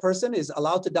seriously ill person is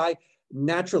allowed to die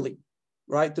naturally,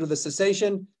 right? Through the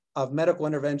cessation of medical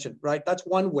intervention, right? That's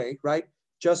one way, right?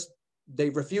 Just they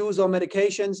refuse all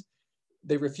medications,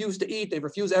 they refuse to eat, they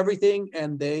refuse everything,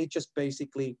 and they just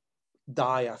basically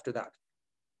die after that,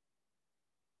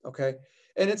 okay?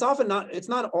 And it's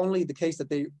not only the case that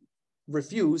they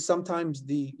refuse, sometimes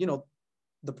the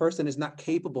person is not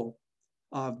capable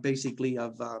of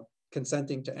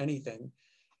consenting to anything.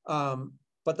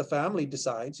 but the family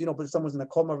decides, but if someone's in a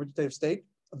coma vegetative state,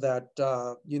 that,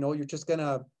 you're just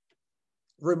gonna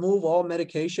remove all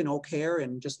medication, all care,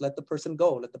 and just let the person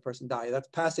go, let the person die. That's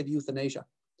passive euthanasia.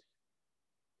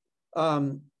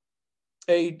 A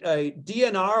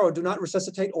DNR, or do not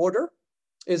resuscitate order,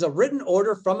 is a written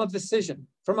order from a physician,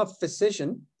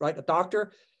 right? A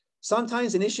doctor,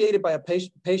 sometimes initiated by a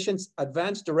patient's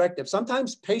advance directive.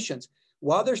 Sometimes patients,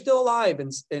 while they're still alive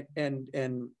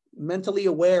and mentally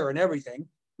aware and everything,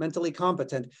 mentally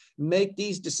competent, make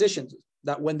these decisions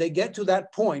that when they get to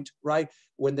that point, right,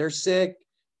 when they're sick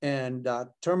and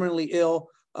terminally ill,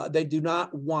 they do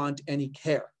not want any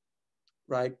care,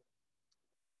 right?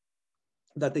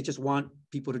 That they just want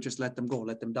people to just let them go,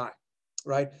 let them die,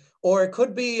 right? Or it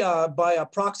could be by a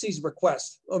proxy's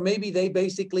request, or maybe they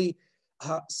basically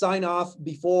sign off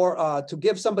before to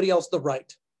give somebody else the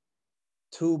right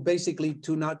to basically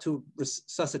not to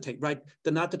resuscitate, right?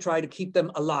 Not to try to keep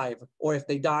them alive, or if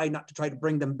they die, not to try to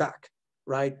bring them back,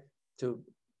 right? To,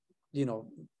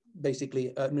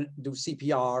 basically do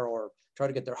CPR or try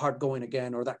to get their heart going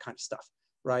again, or that kind of stuff,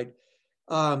 right?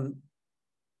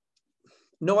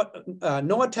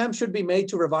 No attempt should be made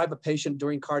to revive a patient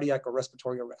during cardiac or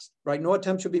respiratory arrest, right? No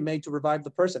attempt should be made to revive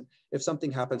the person if something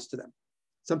happens to them.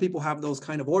 Some people have those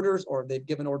kind of orders, or they've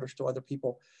given orders to other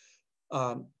people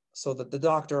so that the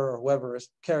doctor or whoever is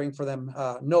caring for them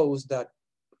knows that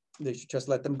they should just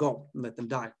let them go and let them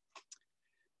die.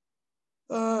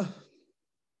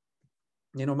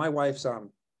 My wife's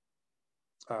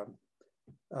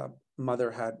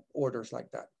mother had orders like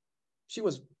that. She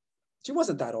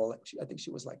wasn't that old. I think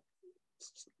she was like,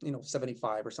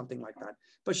 75 or something like that.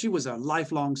 But she was a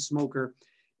lifelong smoker,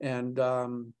 and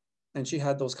she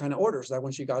had those kind of orders that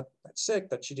when she got sick,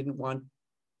 that she didn't want,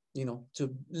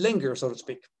 to linger, so to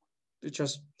speak. It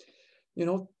just,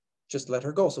 just let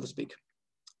her go, so to speak.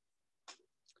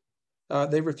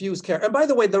 They refuse care. And by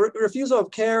the way, the refusal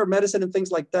of care, medicine, and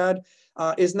things like that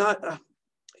is not,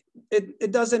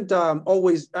 it doesn't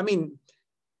always,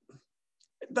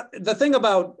 the thing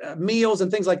about meals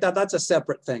and things like that, that's a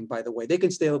separate thing, by the way. They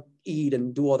can still eat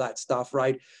and do all that stuff,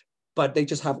 right? But they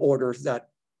just have orders that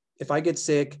if I get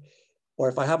sick or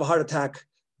if I have a heart attack,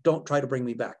 don't try to bring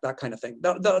me back, that kind of thing.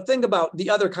 The thing about the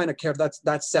other kind of care,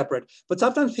 that's separate. But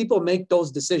sometimes people make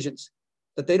those decisions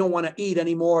that they don't want to eat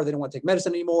anymore, they don't want to take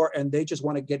medicine anymore, and they just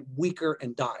want to get weaker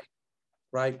and die,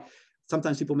 right?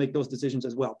 Sometimes people make those decisions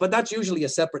as well, but that's usually a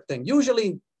separate thing.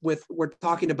 Usually we're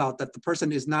talking about that the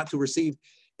person is not to receive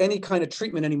any kind of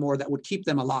treatment anymore that would keep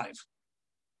them alive.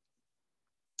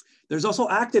 There's also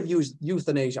active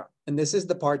euthanasia, and this is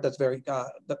the part that's very,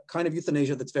 the kind of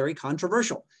euthanasia that's very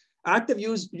controversial. Active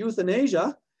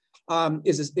euthanasia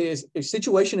is a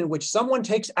situation in which someone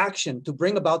takes action to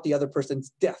bring about the other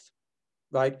person's death,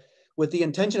 right? With the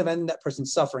intention of ending that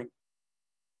person's suffering.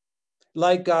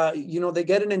 Like, they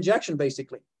get an injection,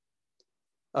 basically.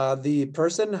 The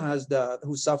person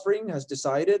who's suffering has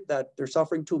decided that they're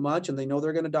suffering too much and they know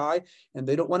they're going to die and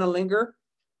they don't want to linger.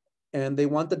 And they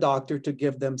want the doctor to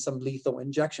give them some lethal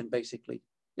injection, basically.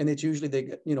 And it's usually they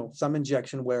get, some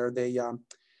injection where they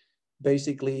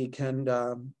basically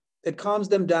can, it calms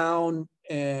them down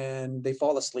and they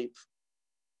fall asleep.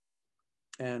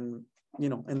 And,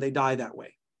 and they die that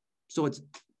way. So it's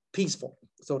peaceful,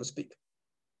 so to speak.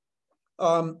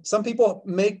 Some people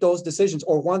make those decisions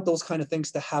or want those kind of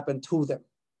things to happen to them,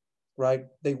 right?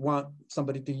 They want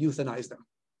somebody to euthanize them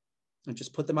and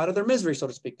just put them out of their misery, so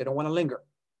to speak. They don't want to linger.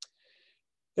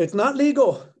 It's not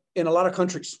legal in a lot of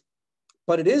countries,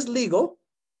 but it is legal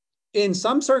in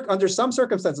under some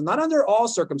circumstances, not under all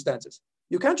circumstances.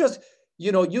 You can't just,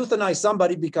 euthanize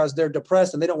somebody because they're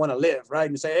depressed and they don't want to live, right?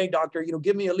 And say, hey, doctor,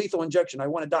 give me a lethal injection. I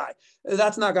want to die.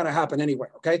 That's not going to happen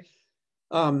anywhere, okay?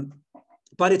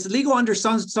 But it's legal under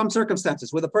some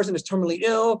circumstances where the person is terminally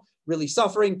ill, really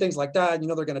suffering, things like that.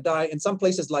 They're going to die. In some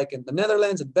places like in the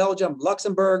Netherlands, in Belgium,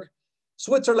 Luxembourg,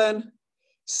 Switzerland,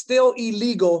 still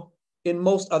illegal in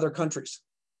most other countries,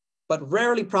 but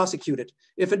rarely prosecuted.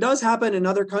 If it does happen in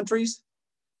other countries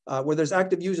where there's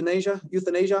active euthanasia,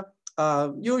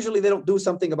 usually they don't do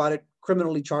something about it,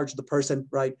 criminally charge the person,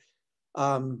 right?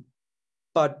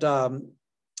 But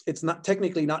it's not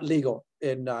technically not legal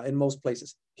in most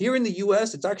places. Here in the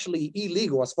US, it's actually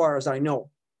illegal as far as I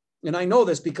know. And I know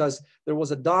this because there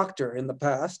was a doctor in the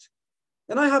past,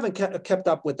 and I haven't kept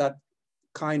up with that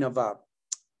kind of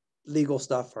legal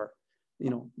stuff or,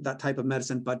 that type of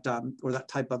medicine, but, or that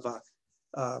type of,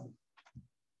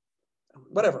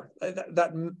 whatever,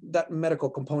 that medical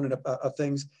component of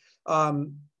things.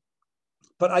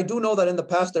 But I do know that in the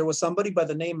past, there was somebody by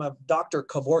the name of Dr.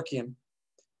 Kevorkian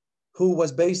who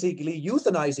was basically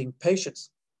euthanizing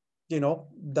patients.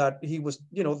 that he was,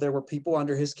 there were people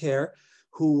under his care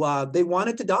who they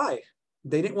wanted to die.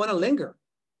 They didn't want to linger.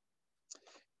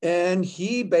 And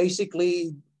he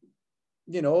basically,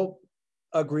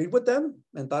 agreed with them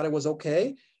and thought it was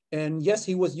okay. And yes,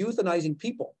 he was euthanizing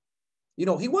people.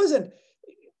 He wasn't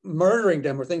murdering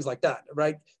them or things like that,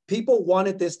 right? People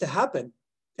wanted this to happen,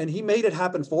 and he made it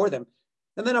happen for them.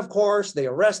 And then, of course, they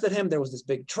arrested him. There was this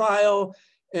big trial,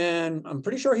 and I'm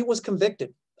pretty sure he was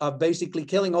convicted of basically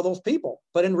killing all those people.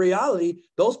 But in reality,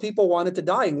 those people wanted to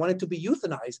die and wanted to be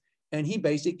euthanized, and he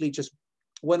basically just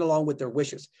went along with their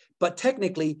wishes. But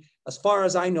technically, as far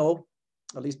as I know,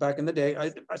 at least back in the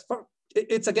day,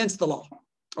 it's against the law,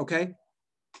 okay?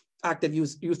 Active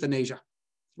euthanasia,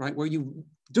 right? Where you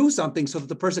do something so that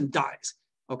the person dies,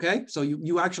 okay? So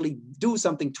you actually do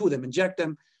something to them, inject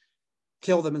them,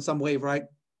 kill them in some way, right?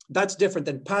 That's different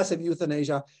than passive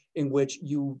euthanasia, in which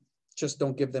you just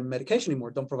don't give them medication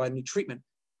anymore, don't provide any treatment.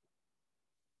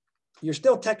 You're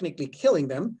still technically killing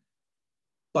them,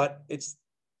 but it's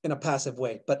in a passive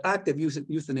way. But active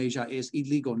euthanasia is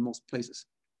illegal in most places.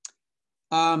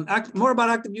 More about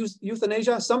active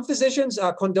euthanasia. Some physicians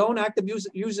condone active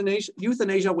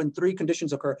euthanasia when 3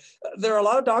 conditions occur. There are a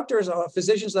lot of doctors,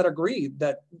 physicians that agree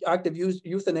that active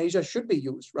euthanasia should be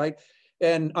used, right?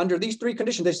 And under these 3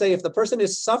 conditions, they say if the person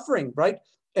is suffering, right,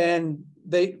 and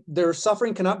their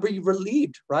suffering cannot be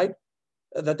relieved, right,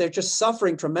 that they're just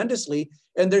suffering tremendously,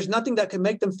 and there's nothing that can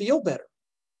make them feel better.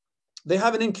 They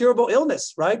have an incurable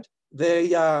illness, right? They,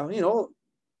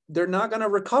 they're not going to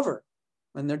recover,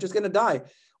 and they're just going to die.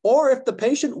 Or if the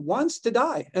patient wants to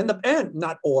die, and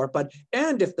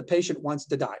if the patient wants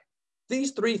to die.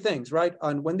 These 3 things, right?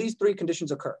 And when these 3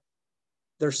 conditions occur,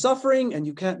 they're suffering and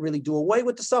you can't really do away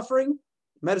with the suffering.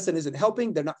 Medicine isn't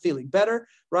helping. They're not feeling better,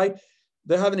 right?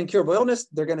 They have an incurable illness.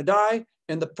 They're going to die,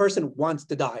 and the person wants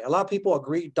to die. A lot of people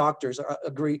agree, doctors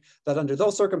agree, that under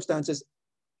those circumstances,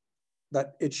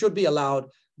 that it should be allowed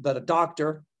that a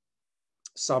doctor,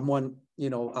 someone,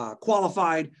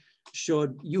 qualified,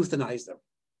 should euthanize them,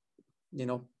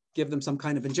 give them some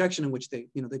kind of injection in which they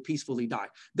peacefully die.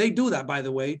 They do that, by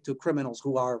the way, to criminals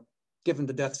who are given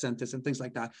the death sentence and things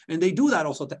like that. And they do that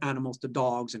also to animals, to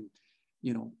dogs and,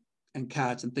 and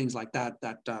cats and things like that,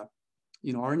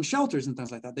 are in shelters and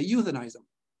things like that. They euthanize them.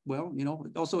 Well,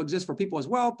 it also exists for people as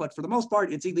well, but for the most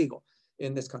part, it's illegal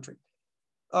in this country.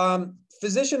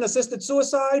 Physician-assisted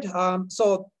suicide.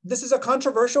 So this is a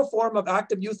controversial form of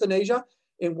active euthanasia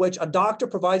in which a doctor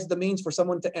provides the means for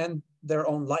someone to end their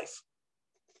own life,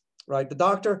 right? The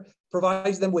doctor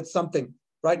provides them with something,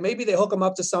 right? Maybe they hook them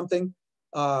up to something,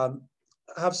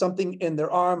 have something in their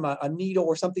arm, a needle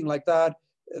or something like that,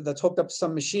 that's hooked up to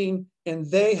some machine, and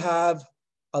they have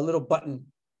a little button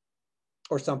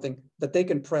or something that they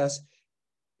can press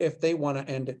if they want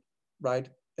to end it, right?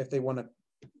 If they want to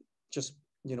just,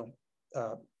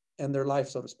 end their life,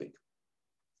 so to speak.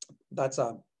 That's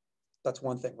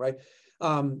one thing, right?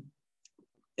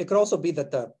 It could also be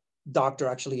that the doctor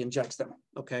actually injects them,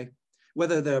 okay?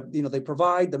 Whether they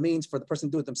provide the means for the person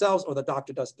to do it themselves or the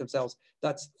doctor does it themselves,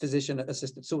 that's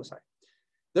physician-assisted suicide.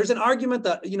 There's an argument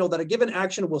that, that a given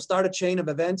action will start a chain of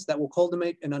events that will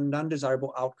culminate in an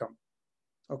undesirable outcome,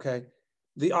 okay?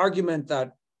 The argument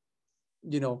that,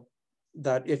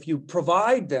 that if you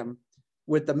provide them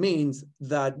with the means,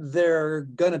 that they're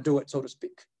gonna do it, so to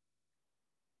speak.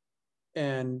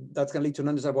 And that's gonna lead to an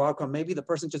undesirable outcome. Maybe the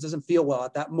person just doesn't feel well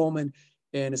at that moment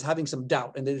and is having some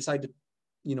doubt, and they decide to,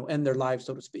 end their lives,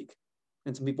 so to speak.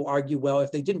 And some people argue, well,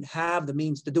 if they didn't have the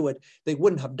means to do it, they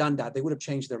wouldn't have done that. They would have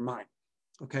changed their mind.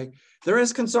 Okay, there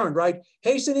is concern, right?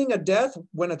 Hastening a death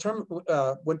when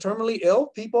terminally ill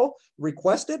people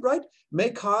request it, right, may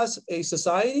cause a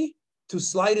society to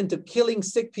slide into killing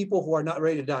sick people who are not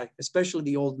ready to die, especially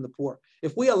the old and the poor.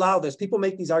 If we allow this, people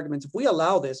make these arguments, if we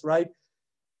allow this, right,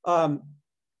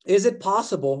 is it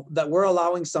possible that we're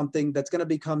allowing something that's going to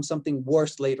become something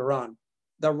worse later on?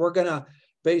 That we're going to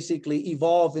basically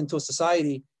evolve into a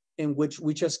society in which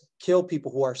we just kill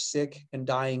people who are sick and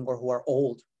dying or who are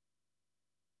old,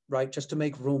 right? Just to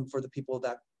make room for the people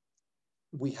that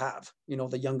we have,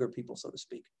 the younger people, so to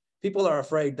speak. People are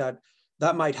afraid that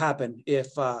that might happen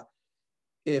if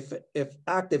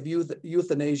active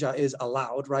euthanasia is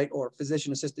allowed, right? Or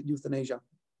physician-assisted euthanasia,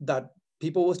 that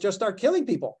people will just start killing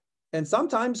people. And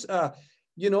sometimes,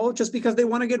 just because they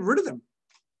want to get rid of them.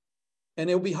 And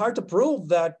it'll be hard to prove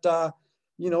that, that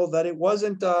it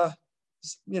wasn't, that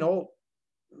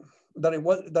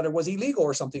it was illegal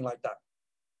or something like that.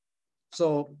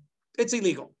 So it's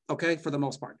illegal, okay, for the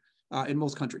most part, in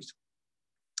most countries.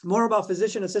 More about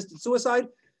physician-assisted suicide.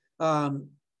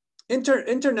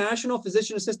 International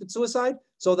physician-assisted suicide.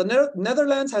 So the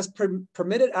Netherlands has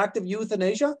permitted active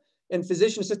euthanasia and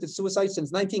physician-assisted suicide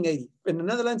since 1980. In the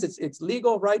Netherlands, it's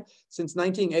legal, right, since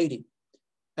 1980.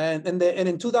 And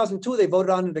in 2002, they voted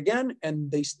on it again,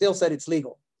 and they still said it's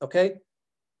legal, okay?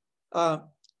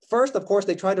 First, of course,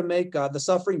 they try to make the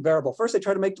suffering bearable. First, they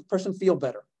try to make the person feel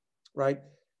better, right?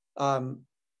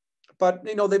 But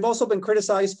you know, they've also been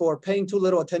criticized for paying too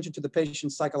little attention to the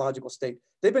patient's psychological state.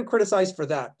 They've been criticized for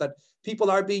that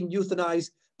people are being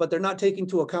euthanized, but they're not taking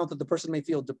into account that the person may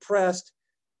feel depressed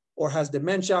or has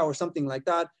dementia or something like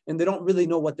that, and they don't really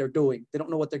know what they're doing. They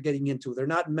don't know what they're getting into. They're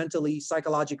not mentally,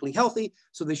 psychologically healthy,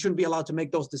 so they shouldn't be allowed to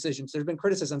make those decisions. There's been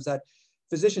criticisms that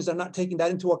physicians are not taking that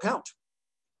into account,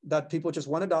 that people just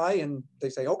want to die and they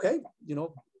say, okay, you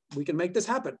know, we can make this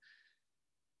happen,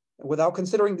 without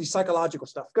considering the psychological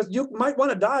stuff. Because you might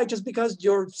want to die just because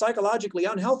you're psychologically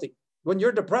unhealthy. When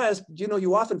you're depressed, you know,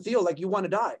 you often feel like you want to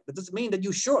die. That doesn't mean that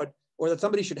you should, or that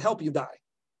somebody should help you die.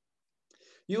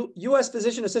 U.S.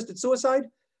 physician-assisted suicide,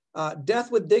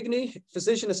 death with dignity,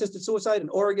 physician-assisted suicide in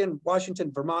Oregon, Washington,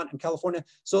 Vermont, and California.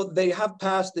 So they have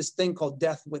passed this thing called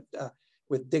death with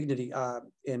dignity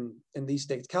in these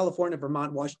states: California,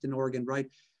 Vermont, Washington, Oregon, right?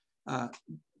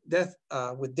 Death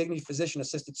with dignity,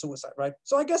 physician-assisted suicide, right?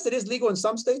 So I guess it is legal in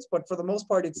some states, but for the most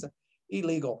part, it's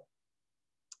illegal.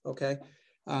 Okay,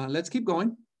 let's keep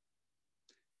going.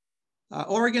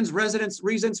 Oregon's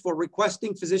reasons for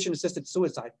requesting physician-assisted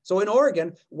suicide. So in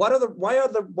Oregon, what are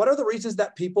the reasons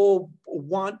that people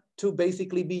want to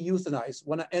basically be euthanized,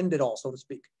 want to end it all, so to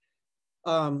speak?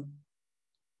 You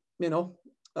know,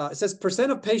 it says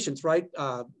percent of patients, right,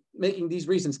 making these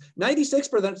reasons.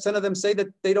 96% of them say that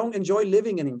they don't enjoy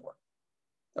living anymore.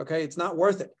 Okay, it's not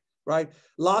worth it, right?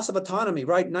 Loss of autonomy,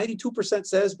 right? 92%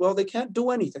 says, well, they can't do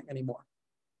anything anymore.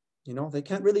 You know, they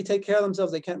can't really take care of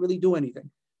themselves. They can't really do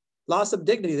anything. Loss of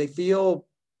dignity. They feel,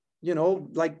 you know,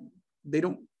 like they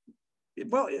don't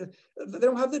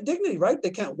have the dignity, right? They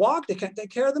can't walk. They can't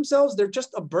take care of themselves. They're just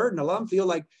a burden. A lot of them feel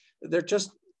like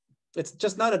it's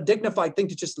just not a dignified thing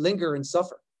to just linger and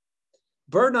suffer.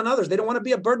 Burden on others. They don't want to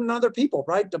be a burden on other people,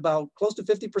 right? About close to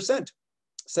 50%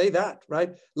 say that,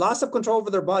 right? Loss of control over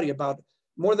their body. About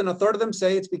more than a third of them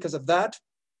say it's because of that.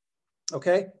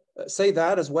 Okay, say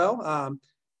that as well.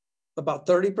 About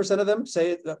 30% of them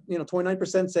say,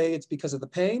 29% say it's because of the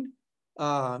pain.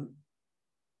 And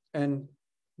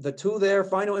the two there,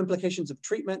 final implications of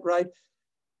treatment, right?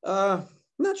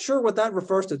 Not sure what that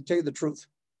refers to tell you the truth.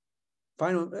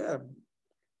 Final,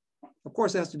 of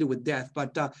course, it has to do with death,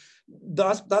 but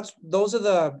those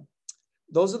are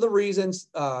the reasons.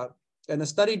 And a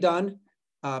study done,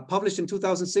 published in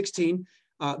 2016,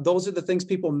 those are the things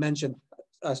people mention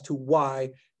as to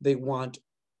why they want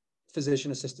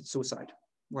physician-assisted suicide,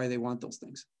 why they want those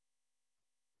things.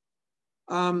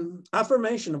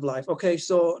 Affirmation of life. Okay,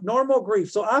 so normal grief.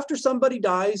 So after somebody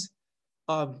dies,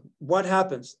 what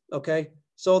happens? Okay,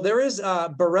 so there is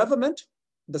bereavement,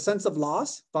 the sense of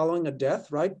loss following a death,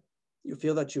 right? You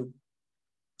feel that you've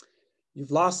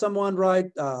lost someone, right?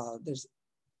 There's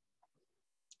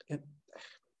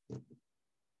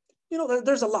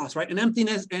a loss, right? An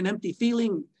emptiness, an empty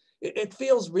feeling. It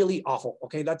feels really awful.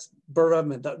 Okay, that's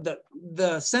bereavement,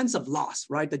 the sense of loss,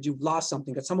 right? That you've lost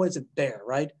something, that someone isn't there,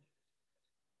 right?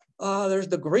 There's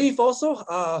the grief also.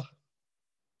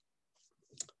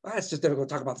 It's just difficult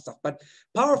to talk about this stuff, but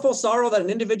powerful sorrow that an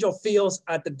individual feels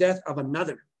at the death of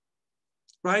another,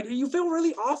 right? You feel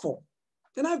really awful.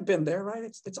 And I've been there, right?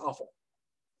 It's awful.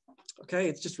 Okay,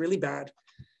 it's just really bad.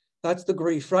 That's the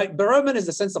grief, right? Bereavement is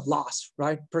the sense of loss,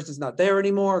 right? Person's not there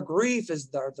anymore. Grief is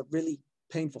the really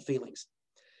painful feelings.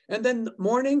 And then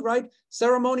mourning, right?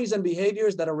 Ceremonies and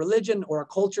behaviors that a religion or a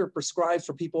culture prescribes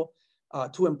for people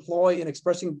to employ in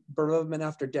expressing bereavement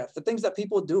after death. The things that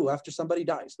people do after somebody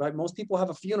dies, right? Most people have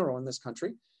a funeral in this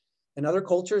country. In other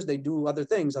cultures, they do other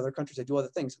things. Other countries, they do other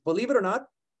things. Believe it or not,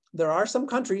 there are some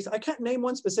countries, I can't name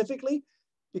one specifically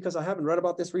because I haven't read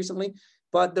about this recently,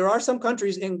 but there are some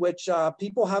countries in which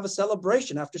people have a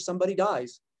celebration after somebody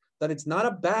dies, that it's not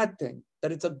a bad thing,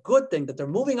 that it's a good thing, that they're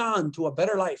moving on to a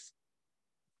better life,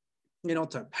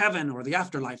 to heaven or the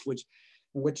afterlife, in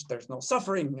which there's no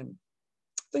suffering and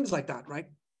things like that, right?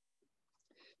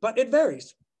 But it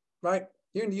varies, right?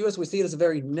 Here in the US, we see it as a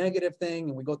very negative thing,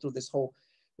 and we go through this whole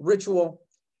ritual.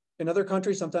 In other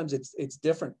countries, sometimes it's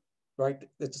different, right?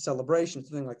 It's a celebration,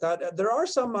 something like that. There are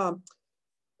some,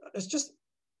 it's just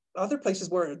other places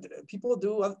where people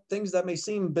do things that may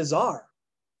seem bizarre.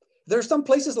 There's some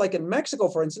places like in Mexico,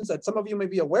 for instance, that some of you may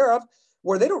be aware of,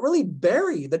 where they don't really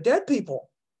bury the dead people.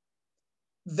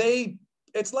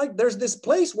 It's like there's this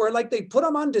place where like they put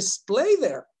them on display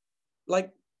there.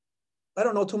 Like I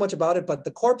don't know too much about it, but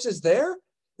the corpse is there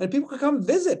and people can come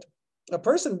visit a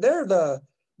person there. The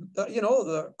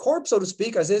corpse, so to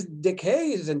speak, as it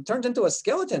decays and turns into a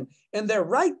skeleton, and they're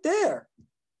right there,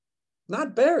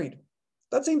 not buried.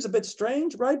 That seems a bit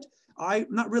strange, right? I'm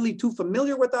not really too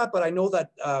familiar with that, but I know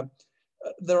that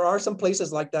there are some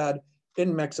places like that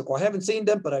in Mexico. I haven't seen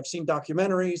them, but I've seen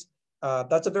documentaries.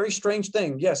 That's a very strange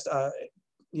thing. Yes,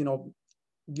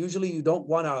 usually you don't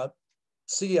want to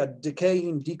see a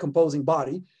decaying, decomposing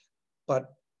body,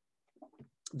 but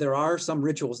there are some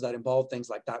rituals that involve things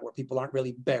like that where people aren't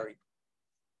really buried.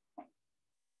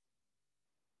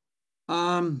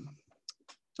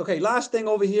 Okay, last thing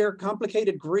over here,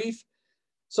 complicated grief.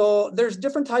 So there's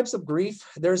different types of grief.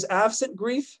 There's absent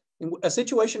grief, a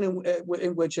situation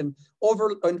in which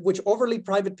overly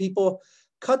private people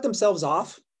cut themselves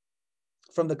off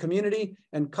from the community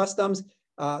and customs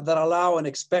that allow and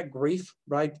expect grief,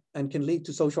 right? And can lead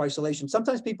to social isolation.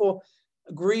 Sometimes people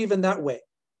grieve in that way,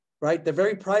 right? They're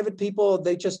very private people.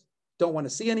 They just don't want to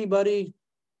see anybody.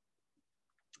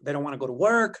 They don't want to go to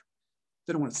work.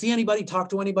 They don't want to see anybody, talk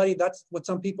to anybody. That's what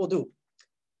some people do.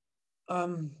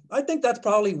 I think that's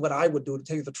probably what I would do, to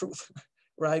tell you the truth,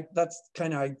 right? That's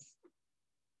kind of,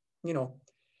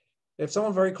 if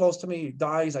someone very close to me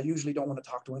dies, I usually don't want to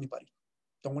talk to anybody.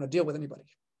 Don't want to deal with anybody.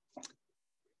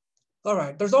 All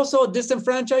right, there's also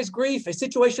disenfranchised grief, a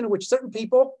situation in which certain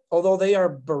people, although they are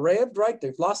bereaved, right,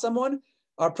 they've lost someone,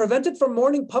 are prevented from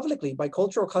mourning publicly by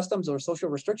cultural customs or social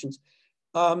restrictions.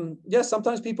 Yes,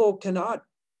 sometimes people cannot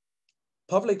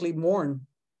publicly mourn,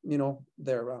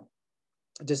 their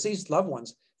deceased loved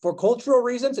ones for cultural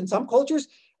reasons. In some cultures,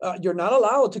 you're not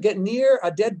allowed to get near a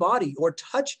dead body or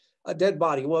touch a dead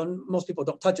body. Well, most people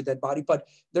don't touch a dead body, but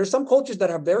there's some cultures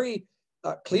that have very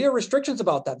clear restrictions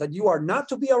about that you are not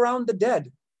to be around the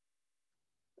dead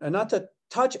and not to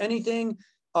touch anything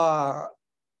that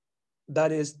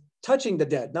is touching the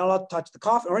dead, not allowed to touch the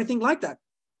coffin or anything like that.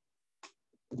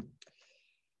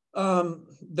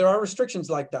 There are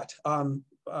restrictions like that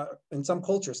in some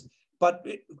cultures, but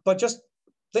just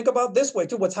think about this way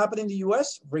too, what's happened in the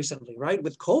US recently, right?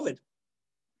 With COVID,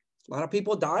 a lot of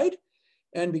people died,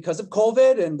 and because of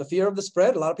COVID and the fear of the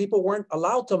spread, a lot of people weren't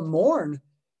allowed to mourn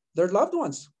their loved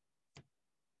ones.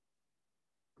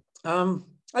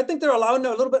 I think they're allowing a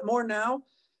little bit more now.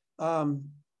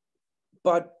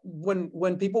 But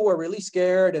when people were really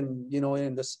scared and,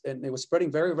 and it was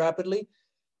spreading very rapidly,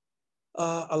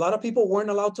 a lot of people weren't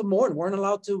allowed to mourn, weren't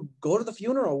allowed to go to the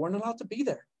funeral, weren't allowed to be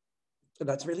there. So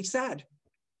that's really sad.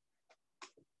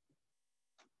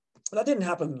 That didn't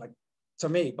happen to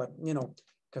me, but,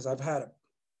 because I've had,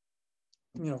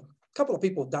 a couple of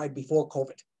people died before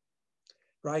COVID,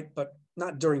 right? But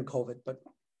not during COVID, but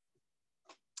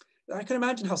I can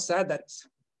imagine how sad that is.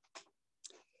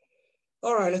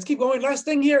 All right, let's keep going. Last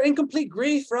thing here, incomplete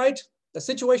grief, right? The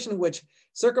situation in which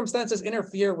circumstances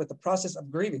interfere with the process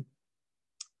of grieving.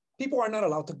 People are not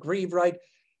allowed to grieve, right?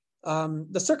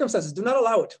 The circumstances do not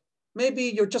allow it. Maybe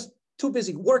you're just too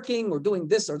busy working or doing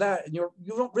this or that, and you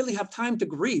don't really have time to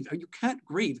grieve, or you can't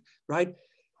grieve, right?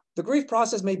 The grief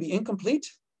process may be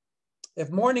incomplete.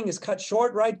 If mourning is cut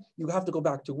short, right, you have to go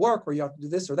back to work, or you have to do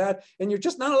this or that, and you're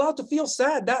just not allowed to feel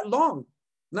sad that long,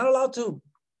 not allowed to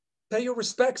pay your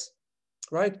respects,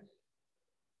 right?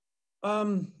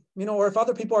 Or if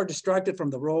other people are distracted from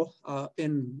the role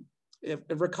in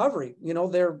recovery,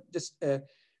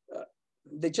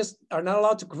 they just are not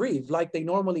allowed to grieve like they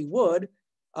normally would.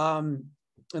 And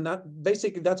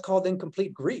that's called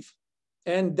incomplete grief.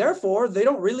 And therefore, they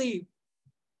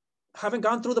haven't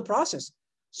gone through the process.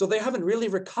 So they haven't really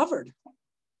recovered.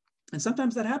 And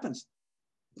sometimes that happens,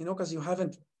 because you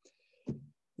haven't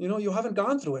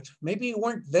gone through it. Maybe you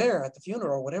weren't there at the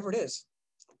funeral or whatever it is,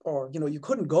 or, you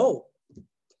couldn't go,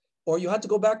 or you had to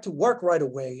go back to work right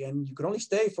away and you could only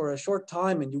stay for a short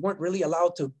time and you weren't really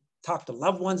allowed to talk to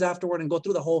loved ones afterward and go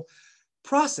through the whole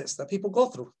process that people go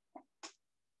through.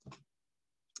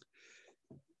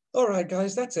 All right,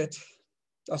 guys, that's it.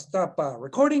 I'll stop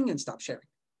recording and stop sharing.